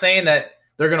I'm not saying that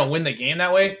they're going to win the game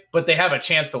that way, but they have a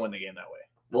chance to win the game that way.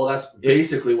 Well, that's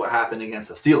basically what happened against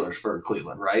the Steelers for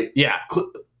Cleveland, right? Yeah.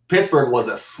 Pittsburgh was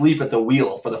asleep at the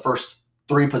wheel for the first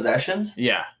 3 possessions.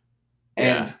 Yeah.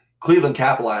 And Cleveland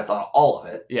capitalized on all of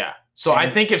it. Yeah. So I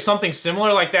think if something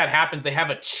similar like that happens, they have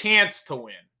a chance to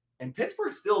win. And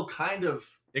Pittsburgh still kind of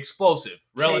explosive,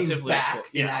 relatively back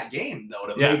in that game, though,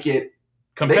 to make it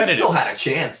competitive. They still had a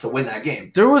chance to win that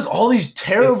game. There was all these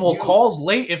terrible calls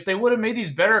late. If they would have made these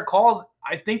better calls,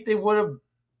 I think they would have.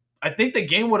 I think the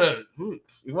game would have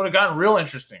gotten real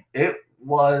interesting. It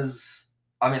was.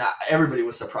 I mean, everybody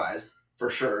was surprised for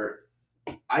sure.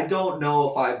 I don't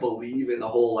know if I believe in the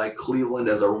whole like Cleveland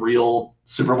as a real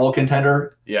Super Bowl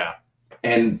contender. Yeah,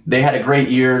 and they had a great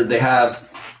year.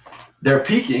 They're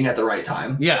peaking at the right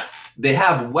time. Yeah. They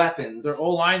have weapons. Their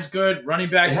O-line's good.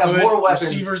 Running back's good. They have more weapons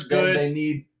receivers than good. they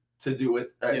need to do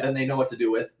with than they know what to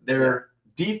do with. Their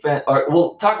defense.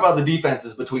 We'll talk about the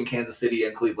defenses between Kansas City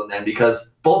and Cleveland then,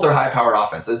 because both are high-powered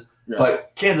offenses. Yeah.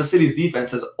 But Kansas City's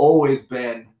defense has always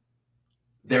been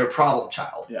their problem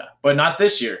child. Yeah, but not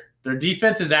this year. Their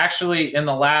defense is actually in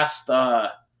the last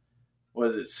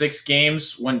 6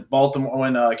 games when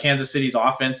Kansas City's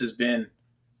offense has been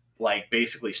like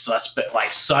basically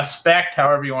suspect,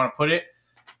 however you want to put it.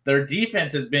 Their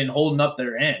defense has been holding up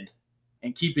their end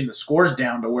and keeping the scores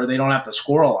down to where they don't have to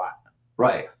score a lot.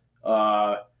 Right.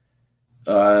 I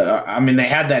mean, they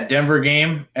had that Denver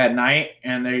game at night,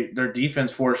 and their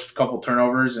defense forced a couple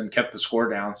turnovers and kept the score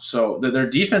down. So their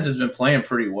defense has been playing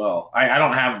pretty well. I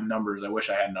don't have numbers. I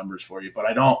wish I had numbers for you, but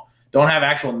I don't have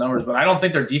actual numbers. But I don't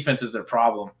think their defense is their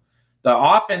problem. The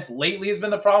offense lately has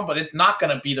been the problem, but it's not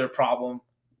going to be their problem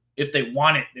if they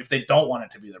don't want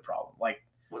it to be their problem.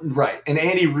 Right. And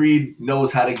Andy Reid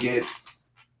knows how to get.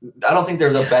 I don't think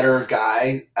there's a better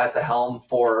guy at the helm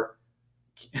for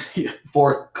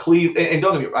Cleveland. And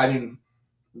don't get me wrong, I mean,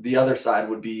 the other side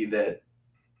would be that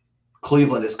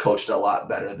Cleveland is coached a lot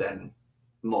better than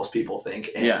most people think,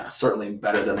 and certainly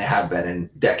better than they have been in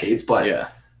decades.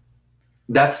 But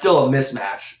that's still a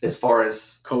mismatch as far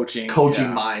as coaching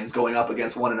minds going up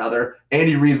against one another.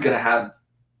 Andy Reid's going to have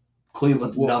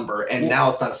Cleveland's number, and now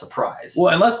it's not a surprise.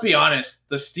 Well, and let's be honest,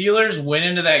 the Steelers went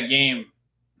into that game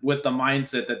with the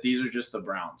mindset that these are just the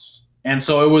Browns. And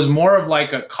so it was more of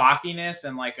like a cockiness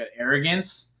and like an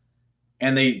arrogance,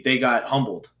 and they got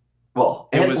humbled. Well,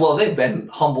 they've been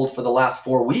humbled for the last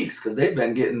 4 weeks because they've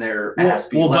been getting their ass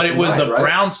beat. Well, but it was the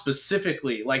Browns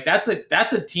specifically. Like that's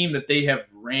a team that they have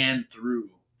ran through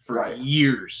for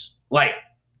years, like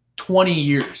 20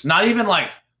 years, not even like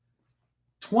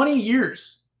 20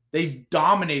 years. They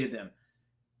dominated them.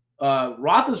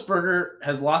 Roethlisberger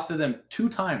has lost to them 2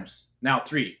 times, now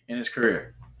 3 in his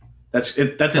career. That's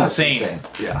insane.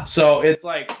 Yeah. So it's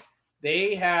like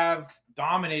they have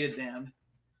dominated them.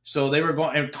 So they were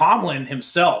going, and Tomlin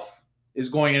himself is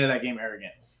going into that game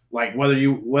arrogant. Like whether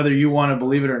you want to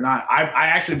believe it or not, I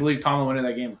actually believe Tomlin went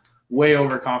into that game way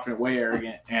overconfident, way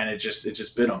arrogant, and it just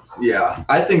bit him. Yeah,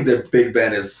 I think that Big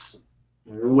Ben is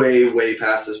way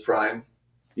past his prime.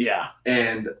 Yeah,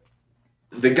 and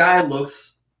the guy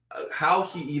looks how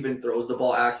he even throws the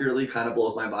ball accurately kind of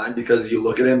blows my mind, because you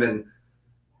look at him and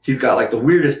he's got like the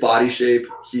weirdest body shape.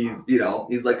 He's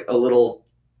like a little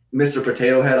Mr.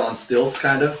 Potato Head on stilts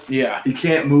kind of. Yeah. He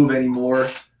can't move anymore.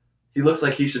 He looks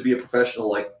like he should be a professional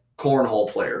like cornhole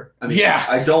player. I mean,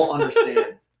 I don't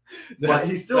understand. But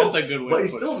he still that's a good way. But he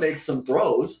still makes some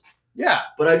throws. Yeah.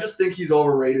 But I just think he's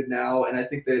overrated now, and I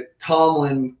think that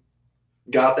Tomlin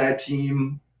got that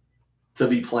team to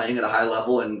be playing at a high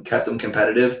level and kept them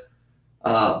competitive.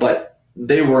 But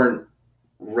they weren't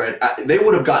ready. They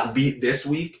would have gotten beat this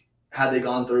week had they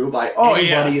gone through by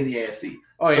anybody in the AFC.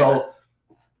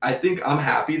 I think I'm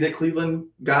happy that Cleveland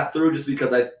got through, just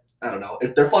because I don't know.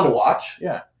 They're fun to watch.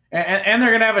 Yeah. And they're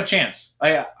going to have a chance.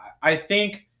 I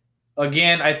think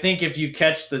if you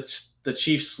catch the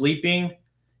Chiefs sleeping,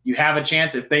 you have a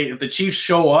chance. If the Chiefs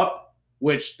show up,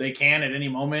 which they can at any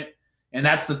moment, and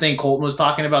that's the thing Colton was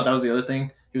talking about. That was the other thing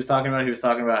he was talking about. He was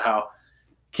talking about how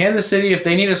Kansas City, if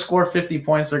they need to score 50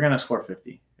 points, they're going to score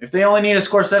 50. If they only need to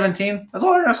score 17, that's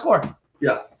all they're going to score.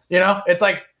 Yeah. It's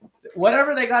like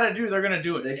whatever they got to do, they're going to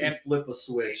do it. They can flip a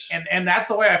switch. And that's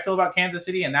the way I feel about Kansas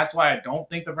City, and that's why I don't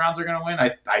think the Browns are going to win.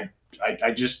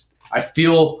 I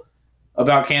feel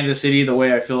about Kansas City the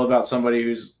way I feel about somebody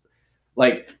who's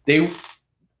like the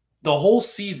whole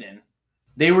season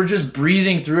they were just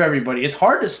breezing through everybody. It's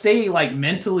hard to stay like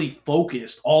mentally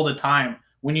focused all the time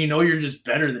when you know you're just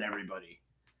better than everybody.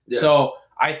 Yeah. So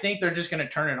I think they're just going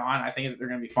to turn it on. I think they're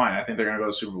going to be fine. I think they're going to go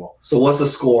to the Super Bowl. So what's the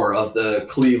score of the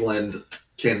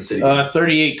Cleveland-Kansas City game?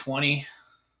 38-20.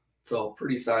 So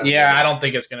pretty sizable. Yeah, I don't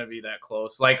think it's going to be that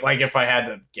close. Like if I had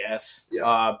to guess.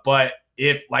 Yeah. But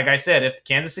if, like I said, if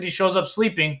Kansas City shows up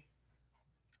sleeping,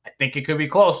 I think it could be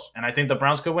close, and I think the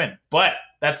Browns could win. But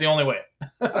that's the only way.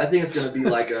 I think it's going to be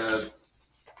like a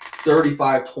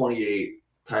 35-28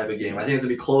 type of game. I think it's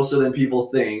going to be closer than people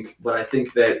think, but I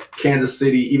think that Kansas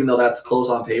City, even though that's close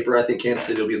on paper, I think Kansas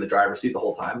City will be in the driver's seat the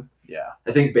whole time. Yeah.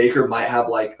 I think Baker might have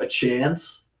like a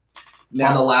chance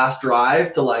on the last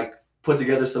drive to like put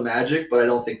together some magic, but I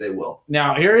don't think they will.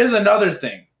 Now, here is another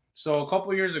thing. So a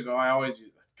couple years ago, I always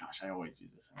use this analogy.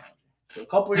 So a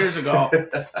couple years ago,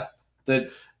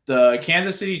 the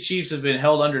Kansas City Chiefs have been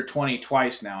held under 20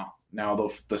 twice now. Now,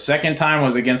 the second time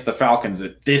was against the Falcons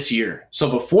this year. So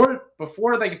before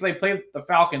they played the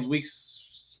Falcons week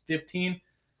 15,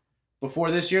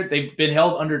 before this year, they've been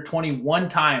held under 21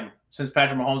 time since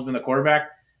Patrick Mahomes has been the quarterback.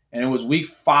 And it was week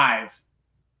 5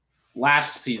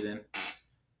 last season.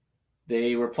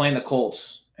 They were playing the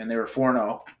Colts, and they were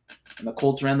 4-0. And the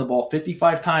Colts ran the ball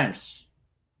 55 times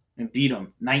and beat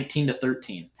them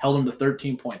 19-13, held them to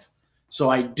 13 points. So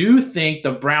I do think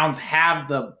the Browns have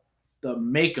the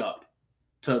makeup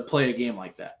to play a game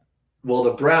like that. Well,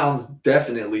 the Browns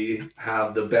definitely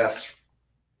have the best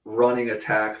running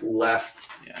attack left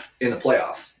in the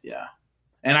playoffs. Yeah.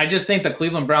 And I just think the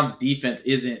Cleveland Browns defense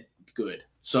isn't good.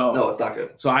 So no, it's not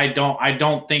good. So I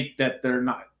don't think that they're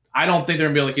not. I don't think they're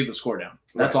gonna be able to keep the score down.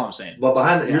 That's all I'm saying. But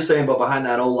behind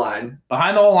that O-line.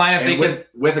 Behind the O-line, if they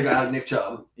with a guy like Nick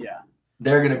Chubb,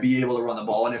 they're gonna be able to run the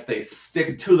ball. And if they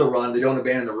stick to the run, they don't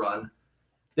abandon the run.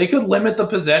 They could limit the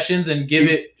possessions and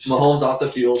keep Mahomes off the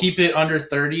field. Keep it under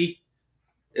 30.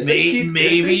 If they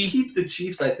keep the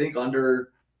Chiefs, I think,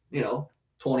 under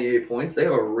 28 points, they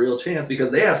have a real chance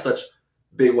because they have such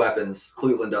big weapons.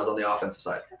 Cleveland does on the offensive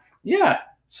side. Yeah.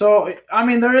 So I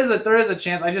mean, there is a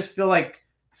chance. I just feel like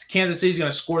Kansas City's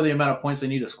going to score the amount of points they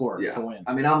need to score to win.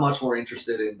 I mean, I'm much more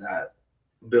interested in that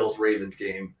Bills-Ravens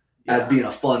game as being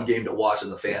a fun game to watch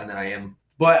as a fan than I am.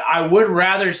 But I would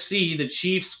rather see the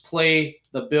Chiefs play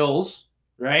the Bills,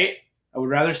 right? I would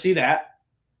rather see that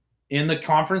in the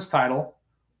conference title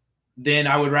than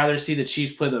I would rather see the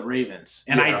Chiefs play the Ravens.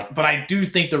 But I do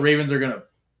think the Ravens are going to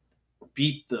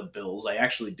beat the Bills. I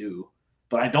actually do.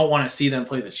 But I don't want to see them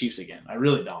play the Chiefs again. I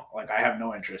really don't. I have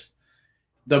no interest.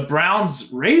 The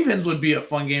Browns-Ravens would be a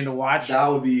fun game to watch. That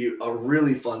would be a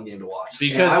really fun game to watch.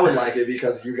 And I would like it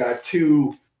because you got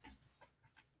two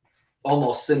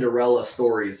almost Cinderella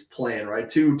stories playing, right?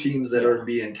 Two teams that are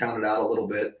being counted out a little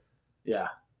bit. Yeah.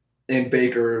 And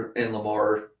Baker and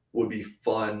Lamar would be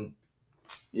fun.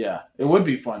 Yeah, it would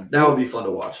be fun. That would be fun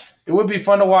to watch. It would be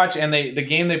fun to watch. And the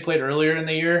game they played earlier in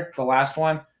the year, the last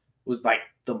one, was like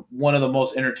one of the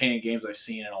most entertaining games I've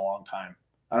seen in a long time.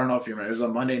 I don't know if you remember. It was a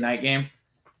Monday night game.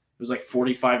 It was like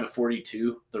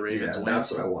 45-42. The Ravens win.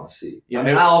 That's what I want to see. Yeah, I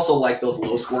mean, I also like those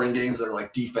low-scoring games that are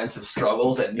like defensive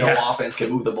struggles and no offense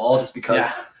can move the ball just because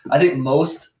I think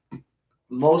most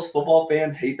football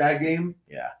fans hate that game.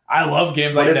 Yeah, I love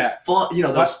games like that. It's fun,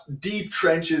 those deep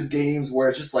trenches games where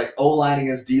it's just like O-line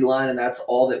against D-line and that's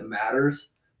all that matters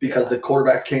because the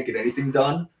quarterbacks can't get anything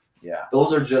done. Yeah.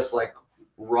 Those are just like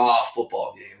raw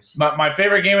football games. My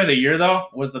favorite game of the year, though,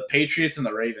 was the Patriots and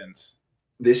the Ravens.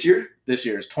 This year? This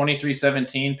year. It's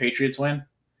 23-17, Patriots win.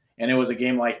 And it was a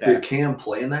game like that. Did Cam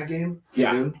play in that game?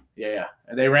 Yeah. Yeah.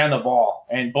 And they ran the ball.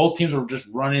 And both teams were just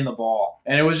running the ball.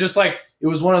 And it was just like, it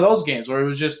was one of those games where it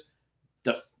was just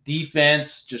the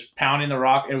defense just pounding the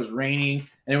rock. It was raining.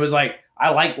 And it was like, I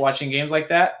like watching games like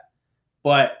that.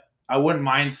 But I wouldn't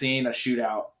mind seeing a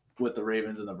shootout with the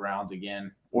Ravens and the Browns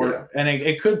again. And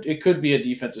it could be a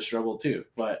defensive struggle too.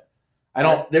 But I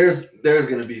don't. There's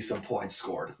going to be some points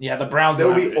scored. Yeah, the Browns. There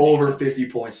will be over 50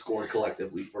 points scored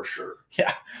collectively for sure.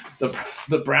 Yeah,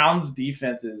 the Browns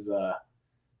defense is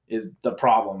the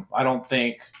problem. I don't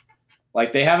think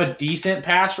they have a decent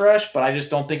pass rush, but I just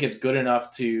don't think it's good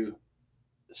enough to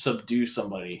subdue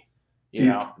somebody.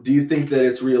 Do you think that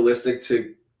it's realistic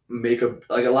to make a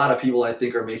lot of people I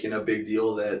think are making a big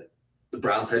deal that the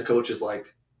Browns head coach is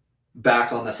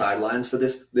back on the sidelines for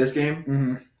this game?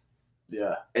 Mm-hmm.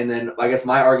 Yeah. And then I guess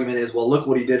my argument is, well, look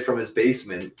what he did from his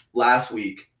basement last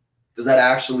week. Does that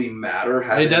actually matter?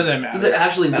 It doesn't matter. Does it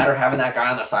actually matter having that guy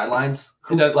on the sidelines?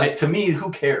 To me, who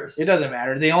cares? It doesn't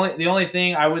matter. The only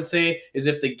thing I would say is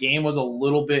if the game was a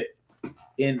little bit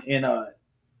in a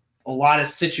lot of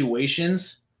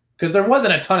situations, because there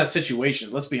wasn't a ton of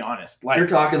situations. Let's be honest. You're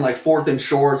talking 4th and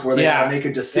shorts where they got to make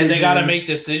a decision. And they got to make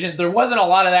decisions. There wasn't a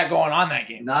lot of that going on that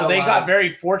game. So they got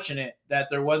very fortunate that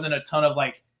there wasn't a ton of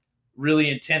really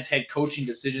intense head coaching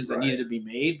decisions that needed to be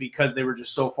made because they were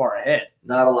just so far ahead.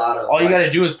 Not a lot of. All you got to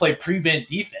do is play prevent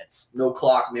defense. No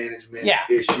clock management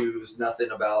issues.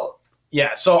 Nothing about.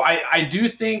 Yeah, so I do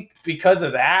think because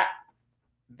of that,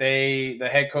 the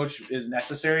head coach is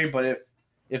necessary. But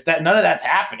if that none of that's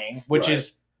happening, which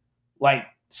is like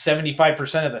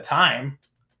 75% of the time,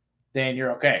 then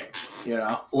you're okay. You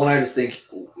know. Well, I just think,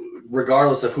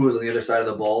 regardless of who is on the other side of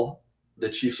the ball, the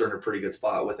Chiefs are in a pretty good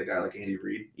spot with a guy like Andy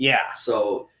Reid. Yeah.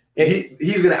 So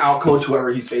he's going to outcoach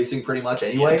whoever he's facing pretty much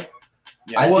anyway.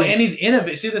 Yeah. And he's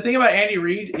innovative. See, the thing about Andy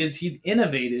Reid is he's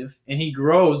innovative and he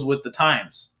grows with the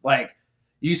times. Like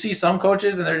you see some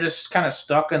coaches and they're just kind of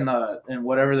stuck in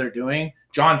whatever they're doing.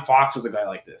 John Fox was a guy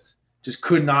like this. Just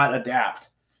could not adapt.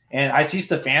 And I see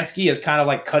Stefanski as kind of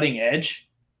like cutting edge.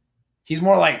 He's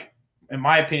more like, in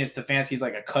my opinion, Stefanski's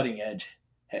like a cutting edge,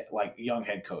 like young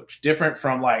head coach. Different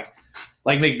from like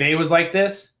McVay was like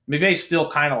this. McVay's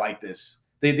still kind of like this.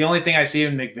 The only thing I see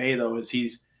in McVay though is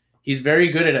he's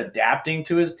very good at adapting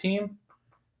to his team,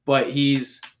 but I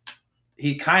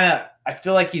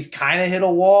feel like he's kind of hit a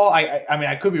wall. I mean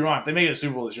I could be wrong. If they make it a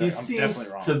Super Bowl this year, I'm definitely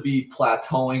wrong. He seems to be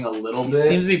plateauing a little bit. He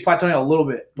seems to be plateauing a little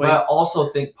bit, but I also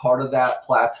think part of that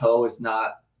plateau is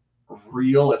not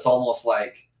real. It's almost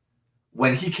like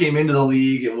when he came into the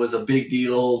league, it was a big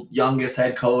deal. Youngest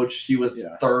head coach. He was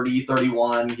 30,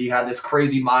 31. He had this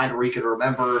crazy mind where he could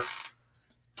remember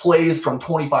plays from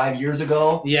 25 years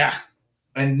ago. Yeah.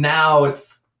 And now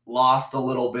it's lost a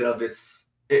little bit of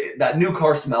that new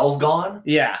car smell's gone.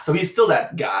 Yeah. So he's still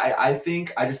that guy, I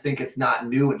think. I just think it's not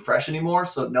new and fresh anymore,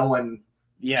 so no one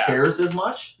cares as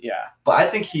much. Yeah. But I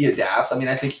think he adapts. I mean,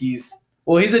 I think he's –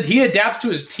 Well, he adapts to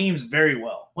his teams very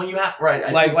well. Well, you have right.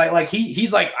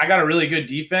 He's like, I got a really good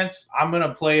defense. I'm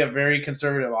gonna play a very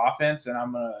conservative offense, and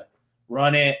I'm gonna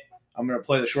run it. I'm gonna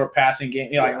play the short passing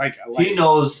game. He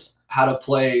knows how to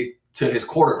play to his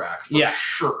quarterback.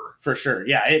 For sure.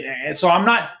 Yeah. So I'm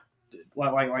not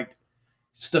like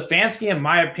Stefanski, in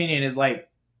my opinion, is like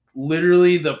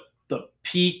literally the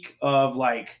peak of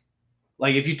like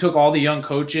if you took all the young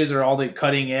coaches or all the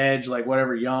cutting edge, like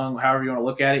whatever however you want to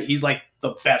look at it, he's like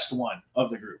the best one of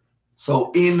the group.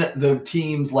 So in the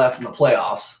teams left in the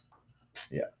playoffs,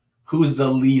 who's the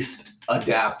least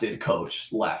adapted coach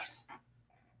left?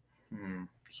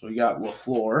 So you got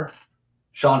LaFleur.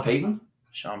 Sean Payton?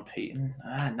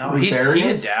 No, he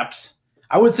adapts.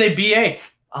 I would say BA.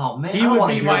 Oh, man, he would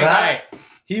be my guy.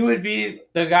 He would be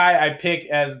the guy I pick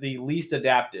as the least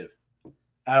adaptive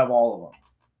out of all of them.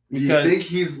 Do you think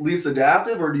he's least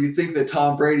adaptive, or do you think that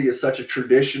Tom Brady is such a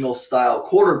traditional style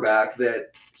quarterback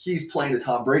that he's playing to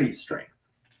Tom Brady's strength?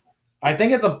 I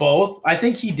think it's a both. I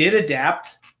think he did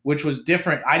adapt, which was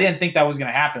different. I didn't think that was going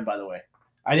to happen, by the way.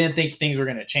 I didn't think things were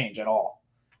going to change at all.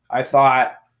 I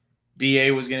thought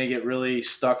BA was going to get really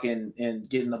stuck in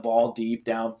getting the ball deep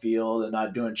downfield and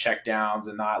not doing checkdowns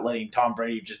and not letting Tom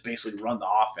Brady just basically run the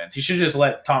offense. He should have just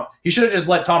let Tom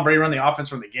Brady run the offense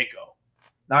from the get-go.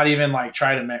 Not even like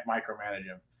try to micromanage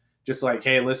him. Just like,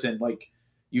 hey, listen, like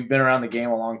you've been around the game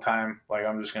a long time. Like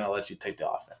I'm just going to let you take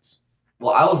the offense.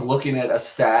 Well, I was looking at a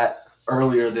stat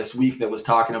earlier this week that was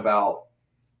talking about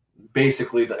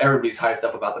basically everybody's hyped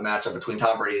up about the matchup between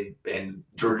Tom Brady and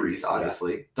Drew Brees,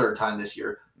 obviously. Third time this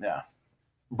year. Yeah.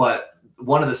 But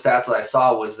one of the stats that I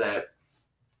saw was that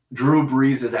Drew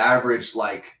Brees' average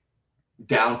like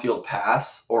downfield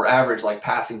pass or average like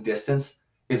passing distance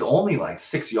is only like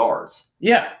 6 yards.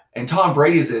 Yeah. And Tom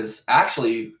Brady's is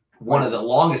actually one of the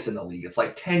longest in the league. It's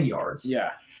like 10 yards.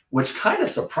 Yeah. Which kind of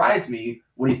surprised me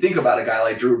when you think about a guy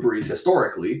like Drew Brees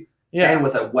historically and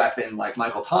with a weapon like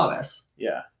Michael Thomas.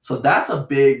 Yeah. So that's a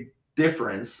big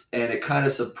difference, and it kind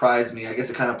of surprised me. I guess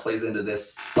it kind of plays into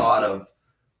this thought of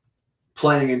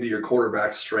playing into your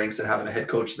quarterback's strengths and having a head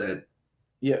coach that.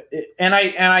 Yeah, and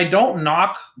I don't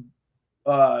knock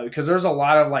because there's a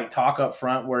lot of like talk up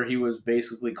front where he was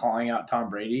basically calling out Tom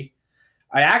Brady.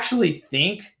 I actually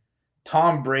think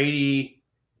Tom Brady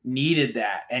needed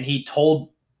that, and he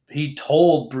told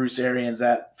Bruce Arians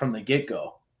that from the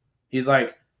get-go. He's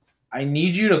like, I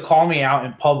need you to call me out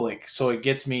in public so it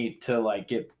gets me to like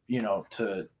get,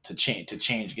 to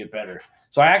change, get better.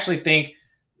 So I actually think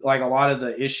like a lot of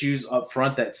the issues up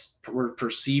front that were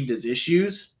perceived as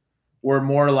issues were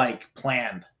more like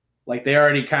planned. Like they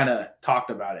already kind of talked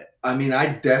about it. I mean,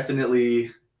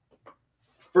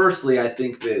 firstly, I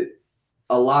think that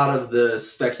a lot of the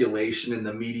speculation and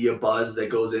the media buzz that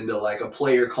goes into like a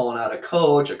player calling out a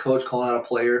coach calling out a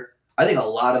player, I think a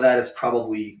lot of that is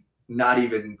probably not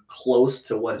even close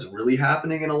to what is really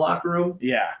happening in a locker room.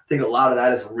 Yeah. I think a lot of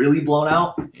that is really blown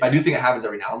out. Yeah. I do think it happens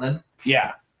every now and then.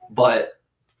 Yeah. But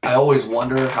I always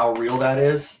wonder how real that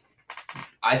is.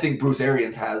 I think Bruce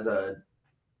Arians has a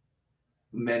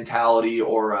mentality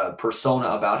or a persona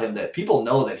about him that people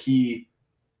know that he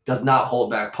does not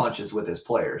hold back punches with his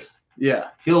players. Yeah.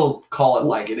 He'll call it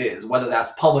like it is, whether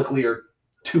that's publicly or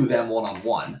to them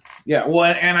one-on-one. Yeah,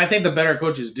 well, and I think the better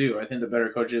coaches do. I think the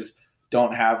better coaches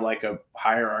don't have like a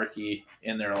hierarchy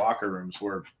in their locker rooms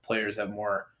where players have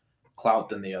more clout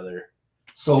than the other.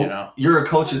 So you're a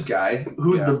coach's guy.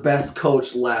 Who's the best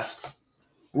coach left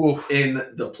in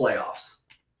the playoffs?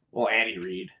 Well, Andy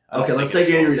Reid. Okay, let's take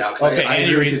Andy Reid out. Okay, I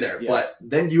agree with you there. Yeah. But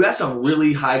then you have some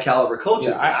really high caliber coaches.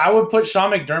 Yeah, I would put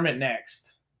Sean McDermott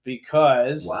next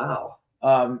because well,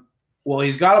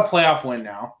 he's got a playoff win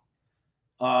now,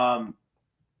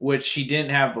 which he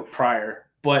didn't have prior.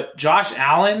 But Josh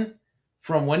Allen,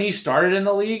 from when he started in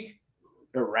the league,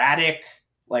 erratic,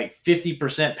 like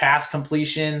 50% pass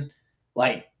completion,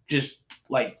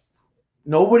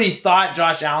 nobody thought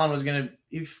Josh Allen was going to –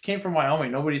 he came from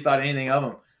Wyoming. Nobody thought anything of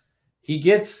him. He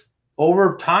gets –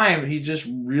 over time, he's just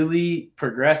really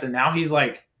progressed, and now he's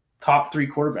like top 3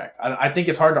 quarterback. I think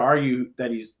it's hard to argue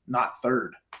that he's not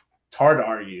third. It's hard to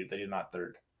argue that he's not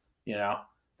third,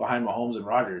 behind Mahomes and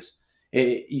Rodgers.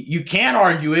 You can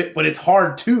argue it, but it's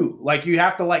hard too. Like, you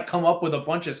have to like come up with a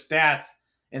bunch of stats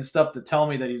and stuff to tell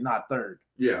me that he's not third.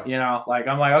 Yeah.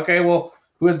 I'm like, okay, well,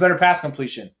 who has better pass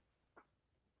completion?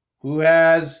 Who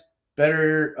has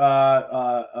better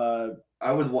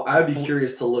I would be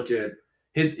curious to look at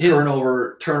his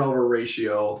turnover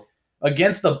ratio.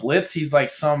 Against the blitz, he's like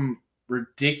some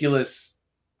ridiculous.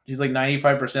 He's like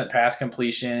 95% pass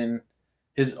completion.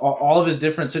 All of his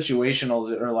different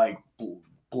situationals are like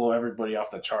blow everybody off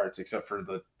the charts except for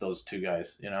those 2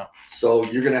 guys, So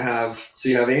you have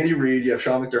Andy Reid, you have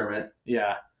Sean McDermott.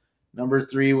 Yeah. Number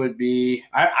 3 would be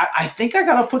I think I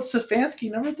gotta put Stefanski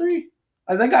number 3.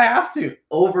 I think I have to.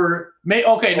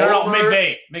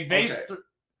 McVay. McVay's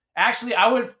actually I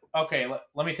would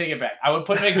let me take it back. I would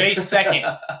put McVay second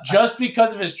just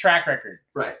because of his track record.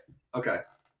 Right. Okay.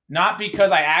 Not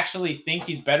because I actually think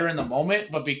he's better in the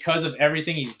moment, but because of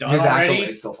everything he's done already. His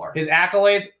accolades so far. His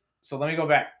accolades. So let me go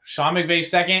back. Sean McVay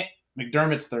second,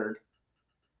 McDermott's third.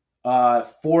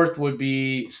 4th would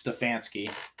be Stefanski.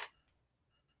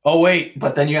 Oh, wait.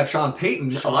 But then you have Sean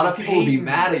Payton. A lot of people would be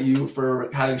mad at you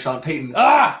for having Sean Payton.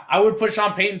 I would put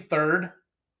Sean Payton third.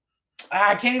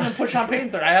 I can't even put Sean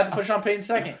Payton third. I have to put Sean Payton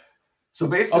second. So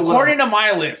basically, according to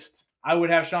my list, I would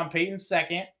have Sean Payton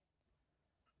second.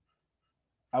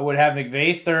 I would have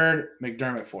McVay third,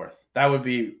 McDermott 4th. That would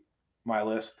be my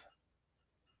list.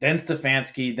 Then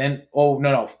Stefanski. Then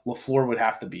LaFleur would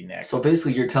have to be next. So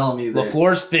basically, you're telling me that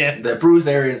LaFleur's 5th. That Bruce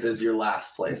Arians is your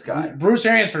last place guy. Bruce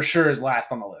Arians for sure is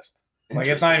last on the list. Like,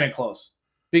 it's not even close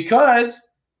because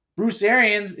Bruce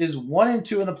Arians is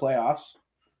 1-2 in the playoffs.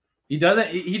 He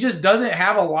just doesn't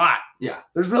have a lot. Yeah.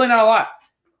 There's really not a lot.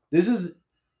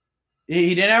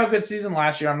 He didn't have a good season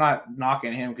last year. I'm not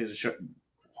knocking him because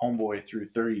homeboy threw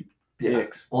 30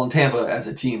 picks. Well, in Tampa as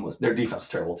a team, their defense was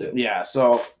terrible too. Yeah.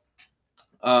 So,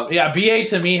 BA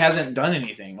to me hasn't done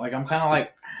anything. Like, I'm kind of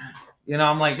like,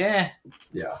 I'm like, Yeah.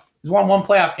 He's won 1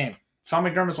 playoff game. Sean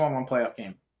McDermott's won 1 playoff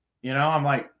game. I'm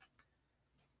like,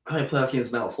 how many playoff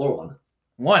games Matt LaFleur won?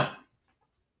 1.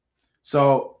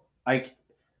 So,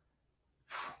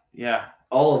 yeah.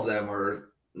 All of them are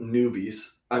newbies.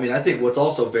 I mean, I think what's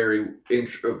also very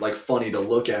funny to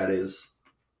look at is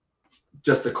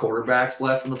just the quarterbacks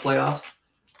left in the playoffs.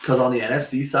 Because on the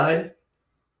NFC side,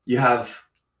 you have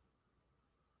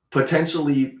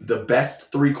potentially the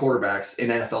best 3 quarterbacks in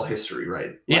NFL history,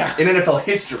 right? Yeah. In NFL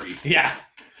history. Yeah.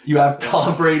 You have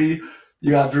Tom Brady,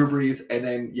 you have Drew Brees, and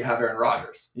then you have Aaron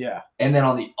Rodgers. Yeah. And then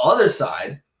on the other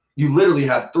side, you literally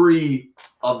have 3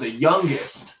 of the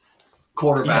youngest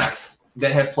quarterbacks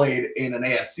that have played in an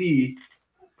AFC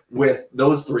with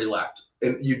those 3 left.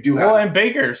 And you do have... Well, and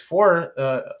Baker's 4.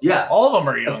 All of them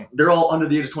are young. They're all under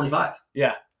the age of 25.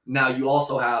 Yeah. Now, you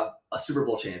also have a Super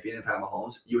Bowl champion in Pat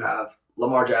Mahomes. You have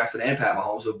Lamar Jackson and Pat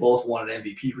Mahomes, who both won an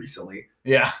MVP recently.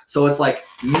 Yeah. So it's like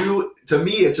new... To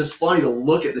me, it's just funny to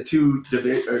look at the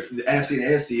the NFC and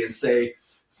AFC and say,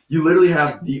 you literally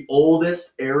have the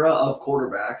oldest era of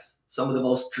quarterbacks, some of the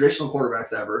most traditional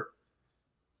quarterbacks ever,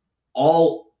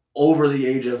 all over the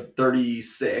age of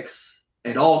 36,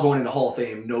 and all going into Hall of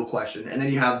Fame, no question. And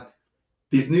then you have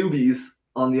these newbies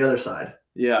on the other side.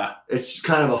 Yeah. It's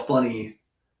kind of a funny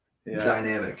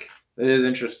dynamic. It is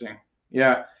interesting.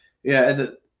 Yeah. Yeah.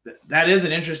 That is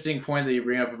an interesting point that you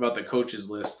bring up about the coaches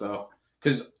list, though.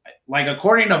 Because,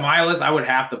 according to my list, I would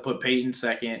have to put Peyton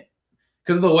second.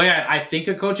 Because the way I think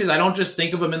of coaches, I don't just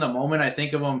think of them in the moment. I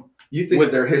think of them. You think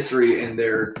of their history and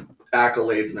their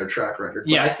accolades and their track record.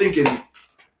 But I think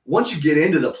once you get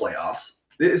into the playoffs,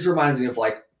 this reminds me of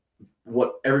like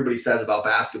what everybody says about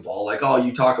basketball. Like, oh,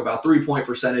 you talk about 3-point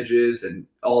percentages and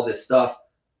all this stuff,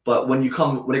 but when it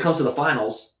comes to the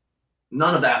finals,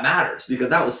 none of that matters because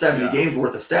that was 70 games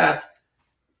worth of stats.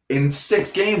 In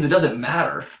 6 games, it doesn't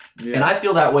matter. Yeah. And I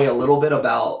feel that way a little bit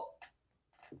about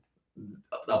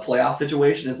a playoff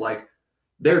situation. Is like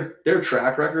their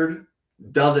track record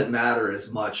doesn't matter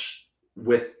as much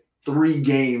with 3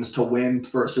 games to win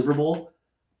for a Super Bowl.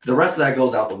 The rest of that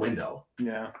goes out the window.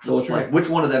 Yeah. So it's true. Like, which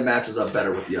one of them matches up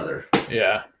better with the other?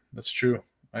 Yeah, that's true.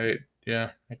 I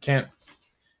can't.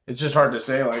 It's just hard to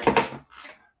say. Like,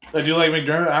 I do like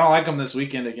McDermott. I don't like him this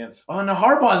weekend against. Oh, no,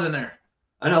 Harbaugh's in there.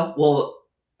 I know. Well,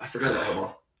 I forgot about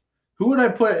Harbaugh. Who would I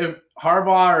put if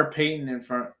Harbaugh or Peyton in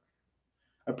front?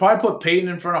 I'd probably put Peyton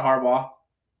in front of Harbaugh.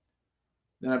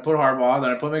 Then I put Harbaugh. Then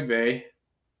I put McVay.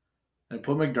 Then I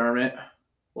put McDermott.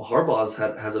 Well, Harbaugh's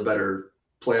has a better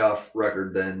playoff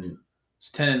record than. It's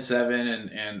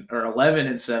 10-7 and or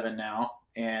 11-7 now,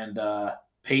 and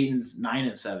Peyton's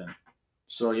 9-7.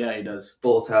 So yeah, he does.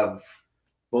 Both have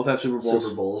Super Bowls.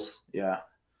 Super Bowls. Yeah.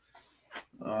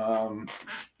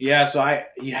 Yeah. So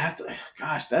you have to.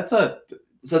 Gosh, it's a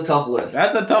tough list.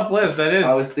 That's a tough list. That is.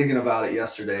 I was thinking about it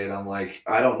yesterday, and I'm like,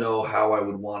 I don't know how I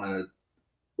would want to.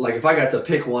 Like, if I got to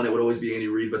pick one, it would always be Andy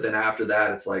Reid. But then after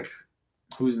that, it's like,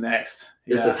 who's next?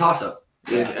 It's a toss-up.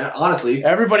 Yeah. And honestly,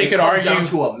 everybody could argue down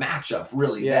to a matchup.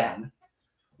 Really, then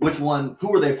which one?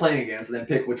 Who are they playing against? And then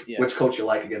pick which coach you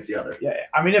like against the other. Yeah,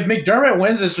 I mean, if McDermott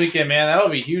wins this weekend, man, that'll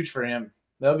be huge for him.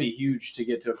 That'll be huge to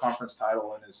get to a conference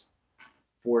title in his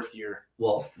 4th year.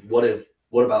 Well, what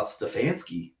about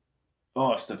Stefanski?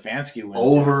 Oh, Stefanski wins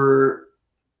over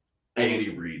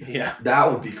Andy Reid. Yeah,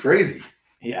 that would be crazy.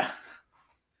 Yeah,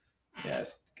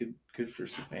 it's good for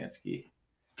Stefanski.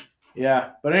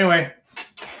 Yeah, but anyway,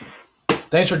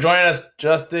 thanks for joining us,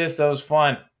 Justus. That was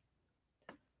fun.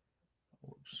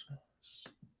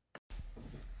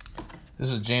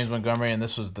 This is James Montgomery, and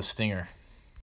this was The Stinger.